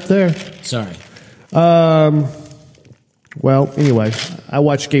fired up there. Sorry. Well, anyway, I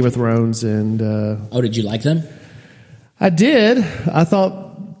watched Game of Thrones and... did you like them? I did. I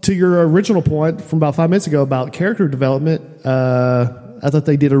thought, to your original point from about 5 minutes ago about character development, I thought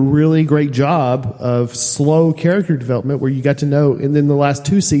they did a really great job of slow character development where you got to know, and then the last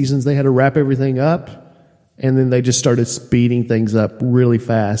 2 seasons they had to wrap everything up, and then they just started speeding things up really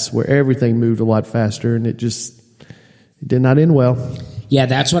fast where everything moved a lot faster, and it did not end well. Yeah,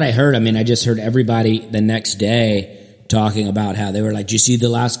 that's what I heard. I mean, I just heard everybody the next day talking about how they were like, "Did you see the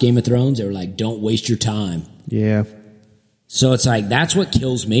last Game of Thrones?" They were like, "Don't waste your time." Yeah. So it's like, that's what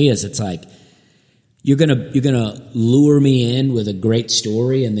kills me is it's like, you're gonna lure me in with a great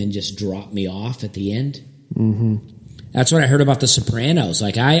story and then just drop me off at the end. That's what I heard about The Sopranos.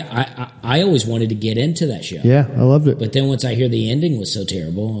 Like I always wanted to get into that show. Yeah, I loved it. But then once I hear the ending was so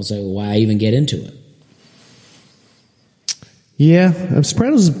terrible, I was like, well, why even get into it? Yeah,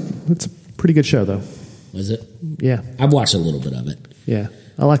 Sopranos, it's a pretty good show, though. Was it? Yeah. I've watched a little bit of it. Yeah,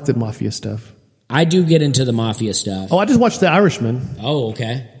 I like the mafia stuff. I do get into the mafia stuff. Oh, I just watched The Irishman. Oh,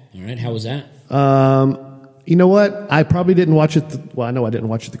 okay. All right. How was that? You know what? I probably didn't watch it. I know I didn't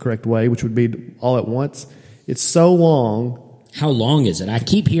watch it the correct way, which would be all at once. It's so long. How long is it? I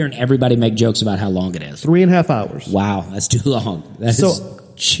keep hearing everybody make jokes about how long it is. 3.5 hours. Wow, that's too long. That So- is,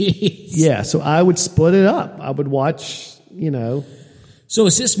 jeez. Yeah, so I would split it up. I would watch, So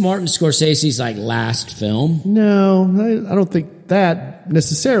is this Martin Scorsese's like last film? No, I don't think that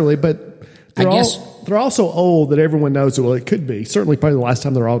necessarily, but they're all so old that everyone knows, well, it could be. Certainly probably the last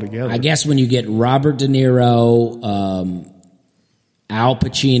time they're all together. I guess when you get Robert De Niro, Al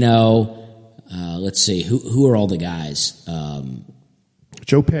Pacino, let's see, who are all the guys?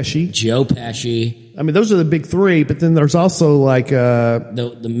 Joe Pesci. Joe Pesci. I mean, those are the big three, but then there's also like...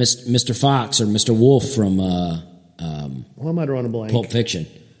 the Mr. Fox or Mr. Wolf from why am I drawing a blank? Pulp Fiction.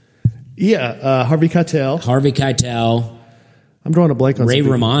 Yeah, Harvey Keitel. Harvey Keitel. I'm drawing a blank on Ray some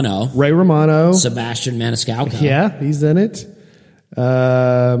people. Romano. Ray Romano. Sebastian Maniscalco. Yeah, he's in it.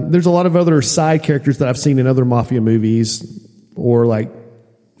 There's a lot of other side characters that I've seen in other mafia movies or like,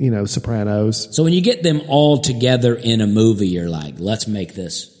 Sopranos. So when you get them all together in a movie, you're like, let's make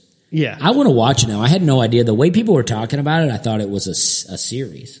this. Yeah. I want to watch it now. I had no idea. The way people were talking about it, I thought it was a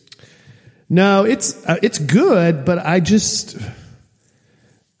series. No, it's good, but I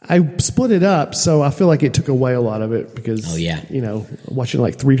split it up, so I feel like it took away a lot of it because, watching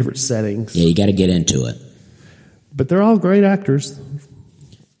like 3 different settings. Yeah, you got to get into it. But they're all great actors,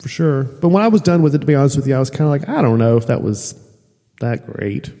 for sure. But when I was done with it, to be honest with you, I was kind of like, I don't know if that was that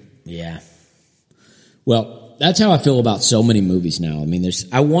great. Yeah. Well, that's how I feel about so many movies now. I mean,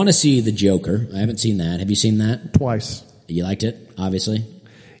 I want to see The Joker. I haven't seen that. Have you seen that? Twice. You liked it, obviously?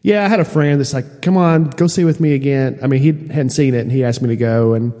 Yeah, I had a friend that's like, come on, go see it with me again. I mean, he hadn't seen it, and he asked me to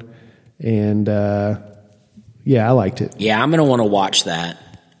go, and yeah, I liked it. Yeah, I'm going to want to watch that.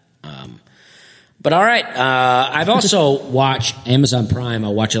 But all right, I've also watched Amazon Prime. I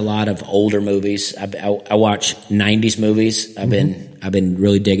watch a lot of older movies. I watch 90s movies. I've been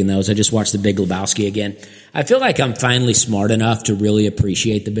really digging those. I just watched The Big Lebowski again. I feel like I'm finally smart enough to really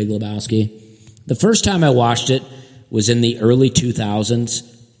appreciate The Big Lebowski. The first time I watched it was in the early 2000s,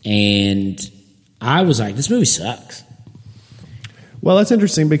 and I was like, this movie sucks. Well, that's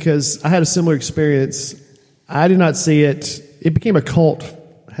interesting because I had a similar experience. I did not see it. It became a cult,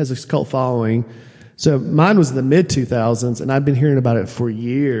 has a cult following. So mine was in the mid-2000s, and I've been hearing about it for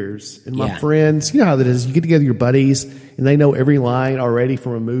years. And my friends, you know how that is. You get together with your buddies, and they know every line already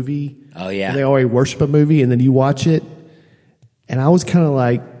from a movie. Oh, yeah. And they already worship a movie, and then you watch it. And I was kind of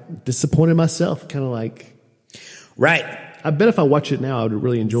like disappointed myself, kind of like... Right. I bet if I watch it now, I would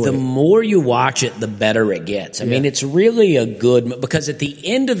really enjoy it. The more you watch it, the better it gets. I mean, it's really a good... Because at the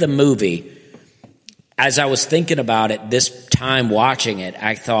end of the movie, as I was thinking about it this time watching it,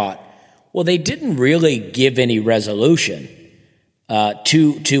 I thought, well, they didn't really give any resolution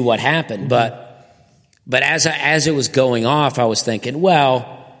to what happened. But as it was going off, I was thinking,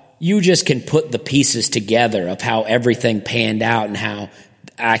 well, you just can put the pieces together of how everything panned out and how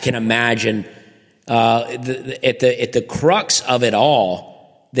I can imagine... at the crux of it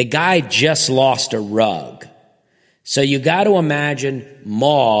all, the guy just lost a rug. So you got to imagine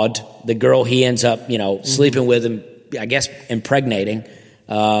Maud, the girl he ends up, sleeping with him, I guess impregnating,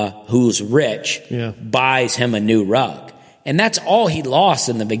 who's rich, buys him a new rug. And that's all he lost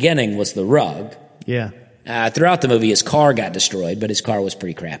in the beginning was the rug. Yeah. Throughout the movie, his car got destroyed, but his car was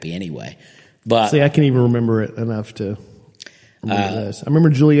pretty crappy anyway. But see, I can't even remember it enough to... I remember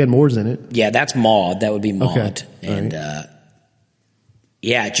Julianne Moore's in it. Yeah, that's Maud. That would be Maud. Okay. And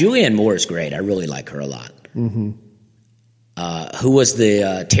Julianne Moore is great. I really like her a lot. Mm-hmm. Who was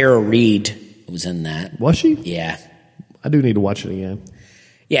the Tara Reid was in that? Was she? Yeah. I do need to watch it again.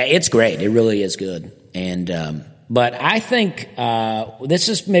 Yeah, it's great. It really is good. And but I think this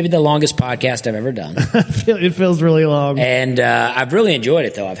is maybe the longest podcast I've ever done. It feels really long. And I've really enjoyed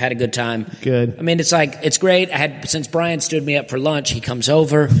it, though. I've had a good time. Good. I mean, it's great. Since Brian stood me up for lunch, he comes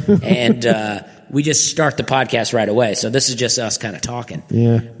over, and we just start the podcast right away. So this is just us kind of talking.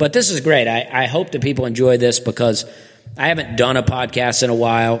 Yeah. But this is great. I hope that people enjoy this because I haven't done a podcast in a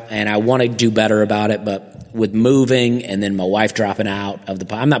while, and I want to do better about it. But with moving and then my wife dropping out of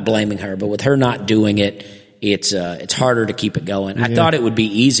the I'm not blaming her, but with her not doing it, it's harder to keep it going. I thought it would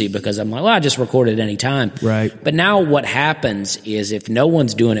be easy because I'm like, well, I just record it any time. Right. But now what happens is if no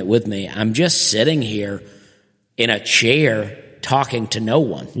one's doing it with me, I'm just sitting here in a chair talking to no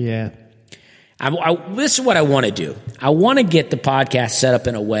one. Yeah. This is what I want to do. I want to get the podcast set up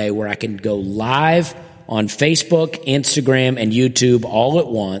in a way where I can go live on Facebook, Instagram, and YouTube all at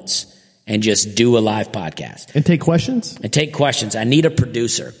once and just do a live podcast. And take questions? And take questions. I need a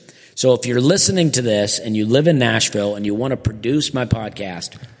producer. So if you're listening to this and you live in Nashville and you want to produce my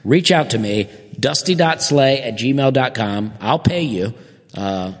podcast, reach out to me, dusty.slay@gmail.com. I'll pay you.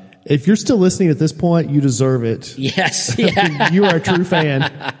 If you're still listening at this point, you deserve it. Yes. Yeah. You are a true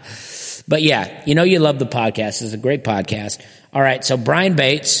fan. But yeah, you love the podcast. It's a great podcast. All right. So Brian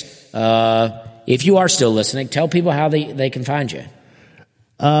Bates, if you are still listening, tell people how they can find you.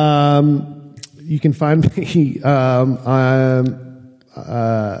 You can find me, I'm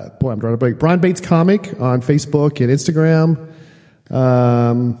drawing a break. Brian Bates Comic on Facebook and Instagram.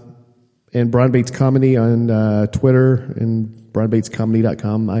 And Brian Bates Comedy on Twitter and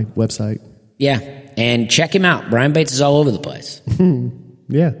BrianBatesComedy.com, my website. Yeah, and check him out. Brian Bates is all over the place.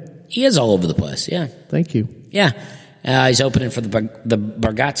 Yeah. He is all over the place, yeah. Thank you. Yeah. He's opening for the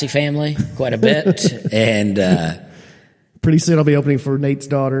Bargatze family quite a bit. And pretty soon I'll be opening for Nate's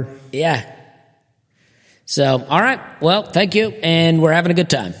daughter. Yeah. So, all right. Well, thank you, and we're having a good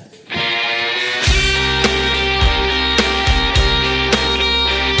time.